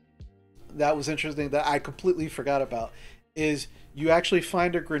that was interesting that I completely forgot about is you actually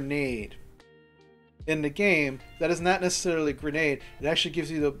find a grenade in the game that is not necessarily a grenade. It actually gives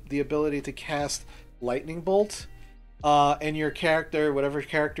you the ability to cast lightning bolt. And your character, whatever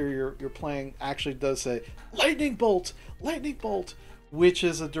character you're playing, actually does say lightning bolt, which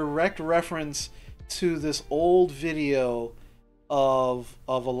is a direct reference to this old video of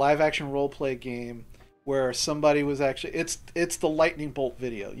a live action role play game where somebody was actually it's the lightning bolt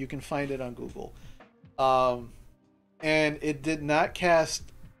video. You can find it on Google. And it did not cast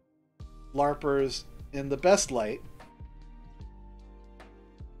LARPers in the best light.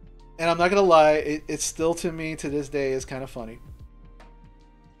 And I'm not gonna lie, it's still to me to this day is kind of funny.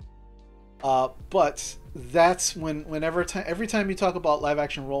 But that's every time you talk about live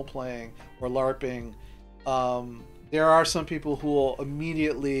action role playing or LARPing, there are some people who will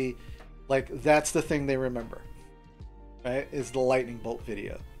immediately, like, that's the thing they remember, right? Is the lightning bolt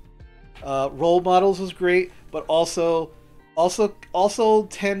video. Role models was great, but also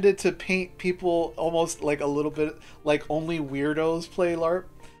tended to paint people almost like a little bit like only weirdos play LARP.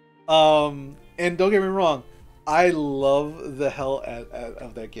 And don't get me wrong, I love the hell out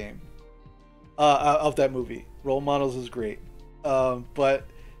of that game, of that movie. Role models is great, but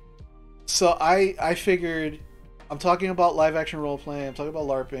so I figured, I'm talking about live action role playing. I'm talking about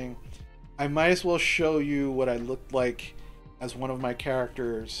LARPing. I might as well show you what I looked like as one of my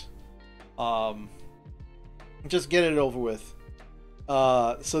characters. Just get it over with.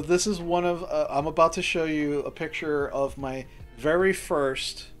 So this is one of I'm about to show you a picture of my very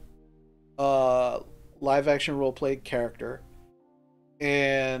first live action role play character,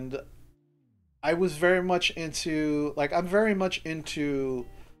 and I was very much into, like, I'm very much into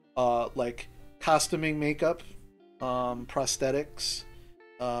like costuming, makeup, prosthetics,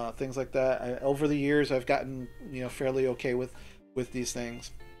 things like that. Over the years, I've gotten, fairly okay with these things.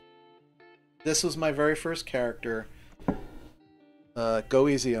 This was my very first character. Go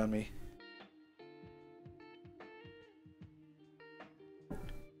easy on me.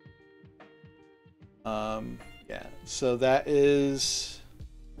 Yeah, so that is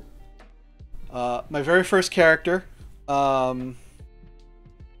my very first character, War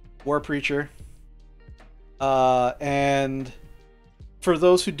Preacher. And for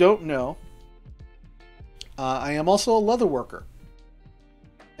those who don't know, I am also a leather worker.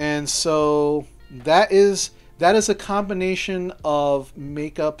 And so that is a combination of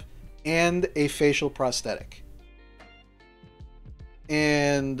makeup and a facial prosthetic.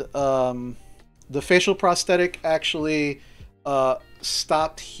 And the facial prosthetic actually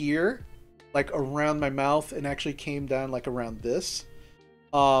stopped here, like around my mouth, and actually came down like around this.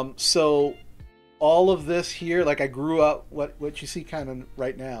 So all of this here, like I grew out what you see kind of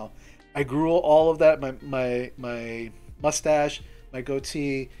right now. I grew all of that, my mustache, my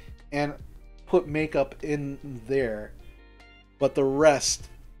goatee, and put makeup in there. But the rest,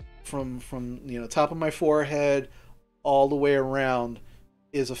 from top of my forehead all the way around,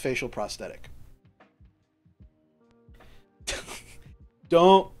 is a facial prosthetic.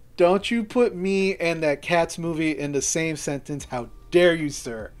 Don't you put me and that Cats movie in the same sentence. How dare you,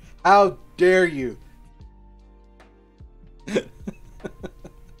 sir? How dare you?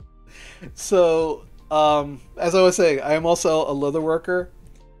 So, as I was saying, I am also a leather worker.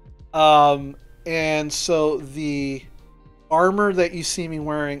 And so the armor that you see me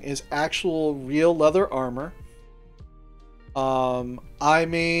wearing is actual real leather armor. I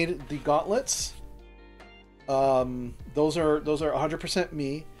made the gauntlets. Those are 100%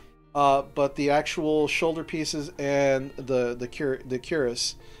 me. But the actual shoulder pieces and the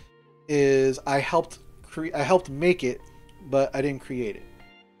cuirass is I helped make it, but I didn't create it.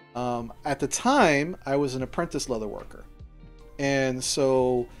 At the time, I was an apprentice leather worker, and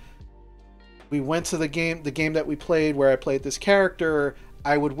so we went to the game that we played, where I played this character.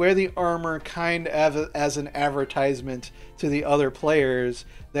 I would wear the armor kind of as an advertisement to the other players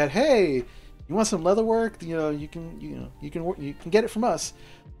that, hey, you want some leather work? You can get it from us.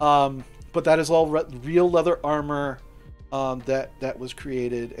 But that is all real leather armor that was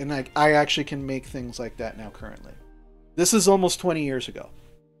created, and I actually can make things like that now currently. This is almost 20 years ago.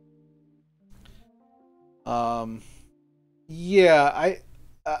 Yeah,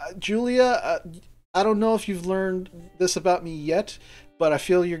 Julia, I don't know if you've learned this about me yet, but I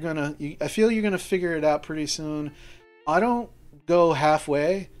feel you're gonna figure it out pretty soon. I don't go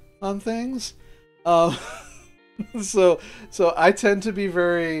halfway on things. So I tend to be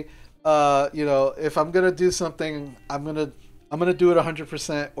very, if I'm gonna do something, I'm gonna do it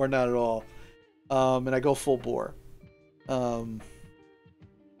 100% or not at all, and I go full bore.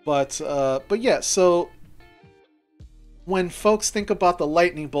 But yeah. So when folks think about the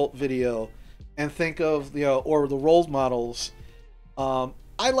lightning bolt video and think of or the role models,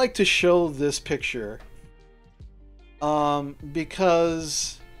 I like to show this picture,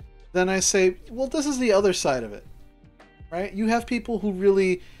 because then I say, well, this is the other side of it, right? You have people who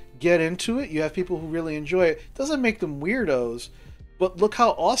really get into it. You have people who really enjoy it. It doesn't make them weirdos, but look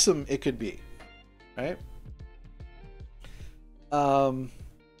how awesome it could be, right? And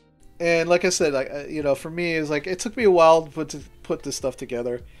like I said, like, for me, it's like it took me a while to put this stuff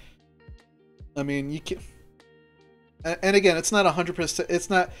together. I mean, you can, and again, it's not 100%. It's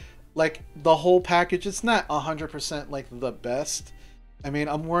not like the whole package. It's not 100% like the best. I mean,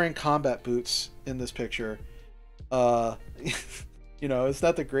 I'm wearing combat boots in this picture. Uh, it's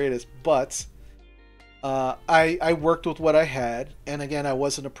not the greatest, but I worked with what I had, and again, I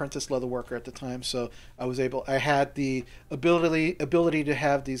was an apprentice leather worker at the time, so I had the ability to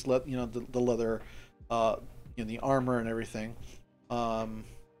have these the leather, uh, the armor and everything. Um,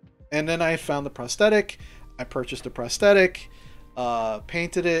 and then I found the prosthetic. I purchased a prosthetic,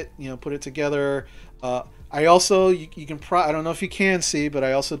 painted it, put it together. I also you can I don't know if you can see, but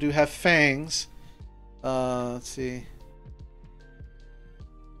I also do have fangs. Let's see.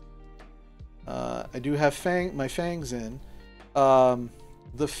 I do have my fangs in.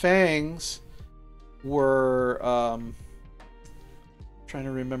 The fangs were trying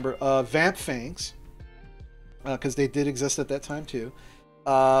to remember vamp fangs because they did exist at that time too.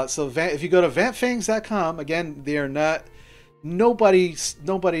 So if you go to vampfangs.com, again, they are not nobody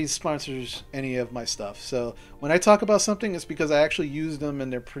sponsors any of my stuff. So when I talk about something, it's because I actually use them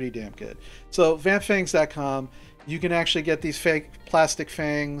and they're pretty damn good. So vampfangs.com, you can actually get these fake plastic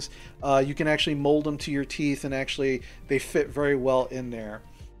fangs. You can actually mold them to your teeth, and actually they fit very well in there.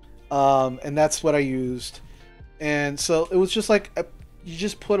 And that's what I used. And so it was just like you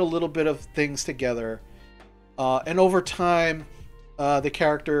just put a little bit of things together, and over time, the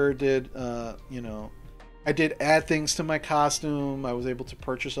character did, I did add things to my costume. I was able to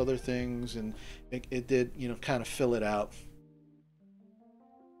purchase other things, and it did, kind of fill it out.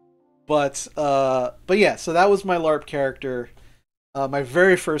 But yeah, so that was my LARP character, my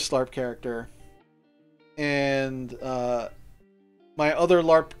very first LARP character, and my other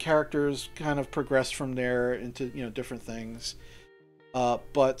LARP characters kind of progressed from there into different things.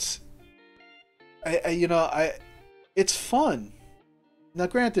 But it's fun. Now,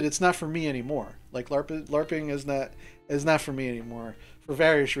 granted, it's not for me anymore. Like LARPing is not for me anymore for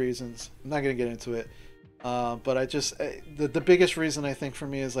various reasons. I'm not gonna get into it. But the biggest reason I think for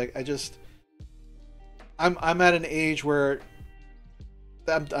me is like I'm at an age where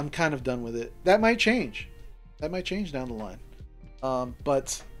I'm kind of done with it. That might change. That might change down the line.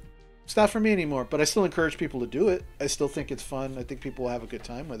 But it's not for me anymore. But I still encourage people to do it. I still think it's fun. I think people will have a good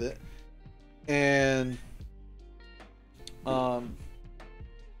time with it. And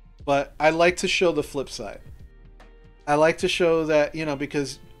but I like to show the flip side. I like to show that,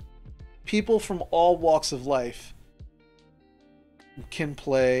 because people from all walks of life can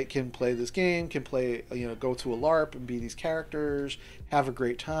play this game, can play, go to a LARP and be these characters, have a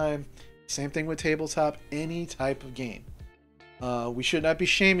great time. Same thing with tabletop, any type of game. We should not be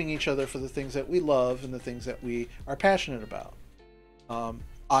shaming each other for the things that we love and the things that we are passionate about.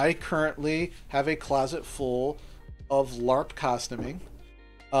 I currently have a closet full of LARP costuming.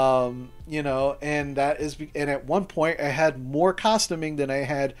 And and at one point I had more costuming than I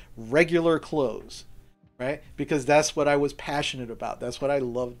had regular clothes, right? Because that's what I was passionate about. That's what I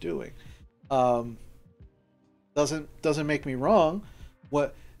love doing. Doesn't make me wrong.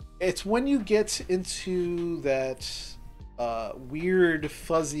 It's when you get into that weird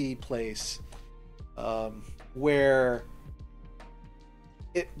fuzzy place where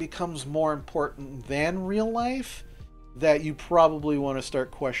it becomes more important than real life, that you probably want to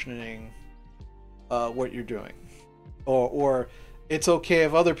start questioning what you're doing, or it's okay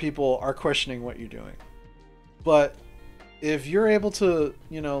if other people are questioning what you're doing. But if you're able to,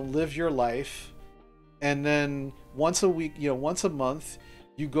 live your life, and then once a week, once a month,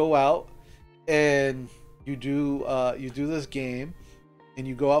 you go out and you do this game, and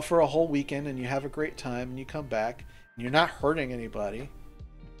you go out for a whole weekend and you have a great time, and you come back and you're not hurting anybody.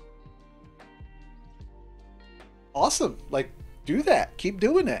 Awesome. Like, do that. Keep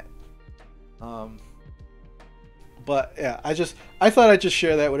doing that. But yeah, I thought I'd just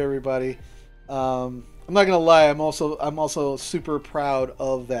share that with everybody. I'm not gonna lie, I'm also super proud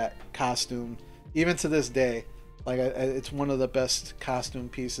of that costume, even to this day. Like, it's one of the best costume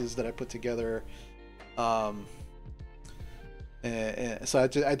pieces that I put together. And so I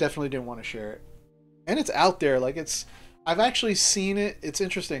definitely didn't want to share it. And it's out there. Like, I've actually seen it. It's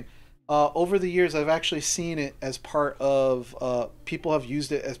interesting. Over the years, I've actually seen it as part of people have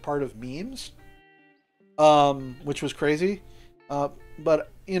used it as part of memes, which was crazy.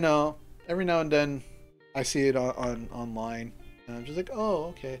 But every now and then I see it on online, and I'm just like, oh,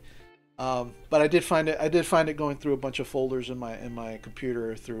 okay. But I did find it going through a bunch of folders in my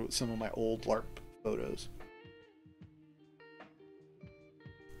computer through some of my old LARP photos.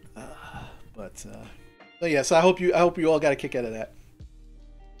 But yeah, so I hope you all got a kick out of that.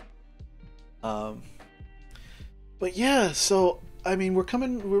 But yeah, so I mean, we're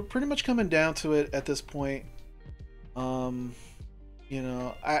pretty much coming down to it at this point.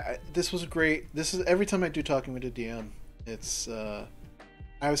 This was great. This is every time I do talking with a DM,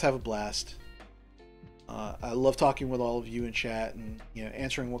 I always have a blast. I love talking with all of you in chat and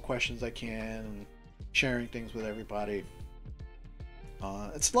answering what questions I can and sharing things with everybody.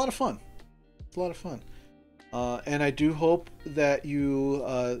 It's a lot of fun. It's a lot of fun. And I do hope that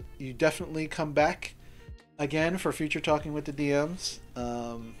you definitely come back again for future Talking with the DMs.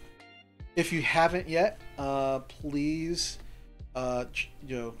 If you haven't yet, please go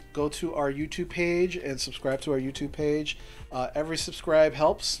to our YouTube page and subscribe to our YouTube page. Every subscribe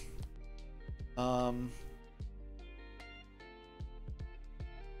helps.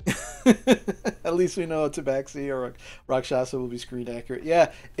 At least we know Tabaxi or Rakshasa will be screen accurate.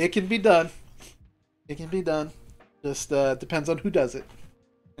 Yeah, it can be done. It can be done. Just depends on who does it.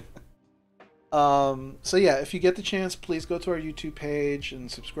 So yeah, if you get the chance, please go to our YouTube page and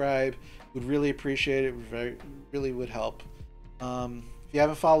subscribe. Would really appreciate it. Really would help. If you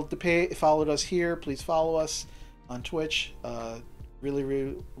haven't followed us here, please follow us on Twitch. Really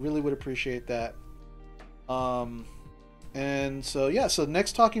would appreciate that. And so yeah, so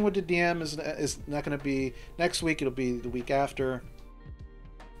next Talking with the DM is not going to be next week. It'll be the week after.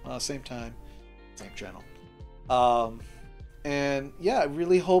 Same time, same channel. And yeah, I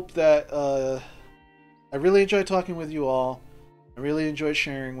really hope that I really enjoyed talking with you all. I really enjoyed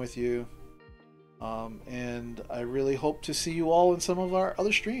sharing with you. And I really hope to see you all in some of our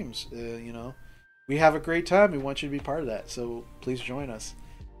other streams. We have a great time. We want you to be part of that. So please join us.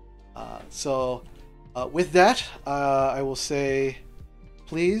 With that, I will say,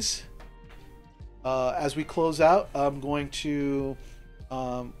 please, as we close out, we're going to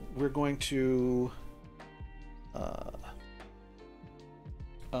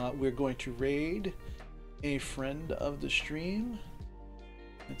raid a friend of the stream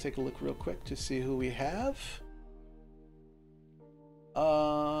and take a look real quick to see who we have.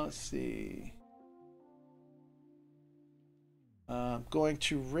 Let's see. I'm going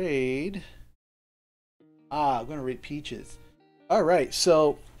to raid. I'm going to raid Peaches. All right,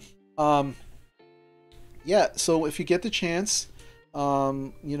 so yeah, so if you get the chance,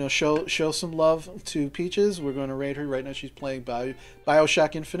 show some love to Peaches. We're going to raid her right now. She's playing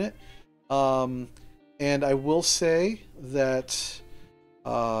BioShock Infinite. And I will say that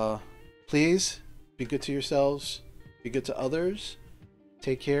please be good to yourselves, be good to others,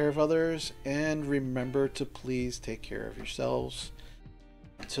 take care of others, and remember to please take care of yourselves.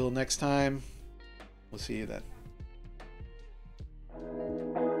 Until next time, we'll see you then.